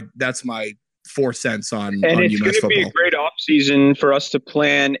that's my 4 cents on and on it's UMass going to be football. a great offseason for us to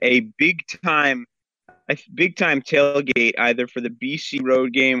plan a big time tailgate, either for the BC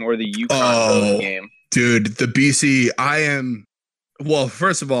road game or the UConn road game. Dude, the BC, well,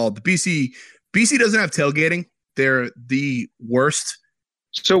 first of all, the BC doesn't have tailgating. They're the worst.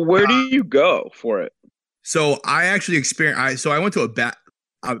 So where do you go for it? So I actually experienced. I went to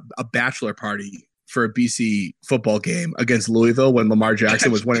a bachelor party for a BC football game against Louisville when Lamar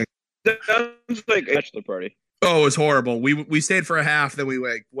Jackson was winning. Sounds like a bachelor party. Oh, it was horrible. We stayed for a half, then we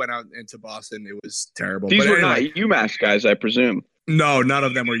went out into Boston. It was terrible. These were anyway, not UMass guys, I presume. No, none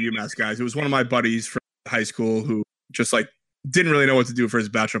of them were UMass guys. It was one of my buddies from high school who just didn't really know what to do for his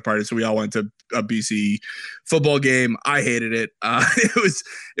bachelor party, so we all went to a BC football game. I hated it.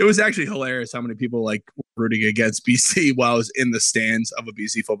 It was actually hilarious how many people were rooting against BC while I was in the stands of a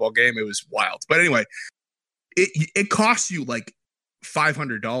BC football game. It was wild. But anyway, it costs you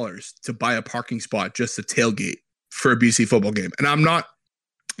 $500 to buy a parking spot just to tailgate for a BC football game, and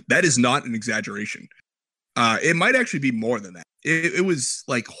that is not an exaggeration. It might actually be more than that. It was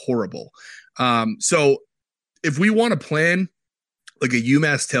horrible. So if we want to plan a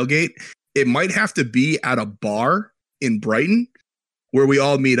UMass tailgate, it might have to be at a bar in Brighton where we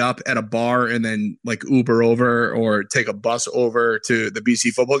all meet up at a bar and then Uber over or take a bus over to the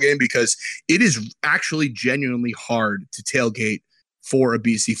BC football game, because it is actually genuinely hard to tailgate for a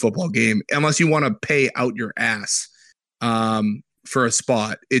BC football game unless you want to pay out your ass for a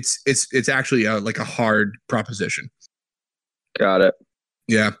spot. It's actually a hard proposition. Got it.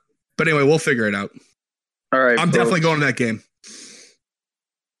 Yeah. But anyway, we'll figure it out. All right. I'm definitely going to that game.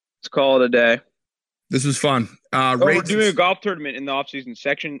 Let's call it a day. This was fun. We're doing a golf tournament in the offseason.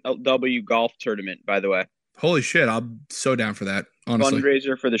 Section W golf tournament, by the way. Holy shit. I'm so down for that, honestly.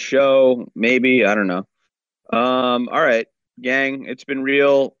 Fundraiser for the show. Maybe. I don't know. All right, gang. It's been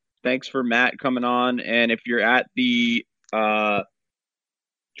real. Thanks for Matt coming on. And if you're at the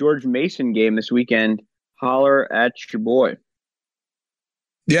George Mason game this weekend, holler at your boy.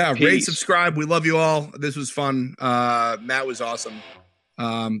 Yeah, Peace. rate, subscribe. We love you all. This was fun. Matt was awesome.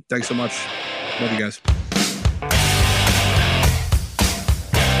 Thanks so much. Love you guys.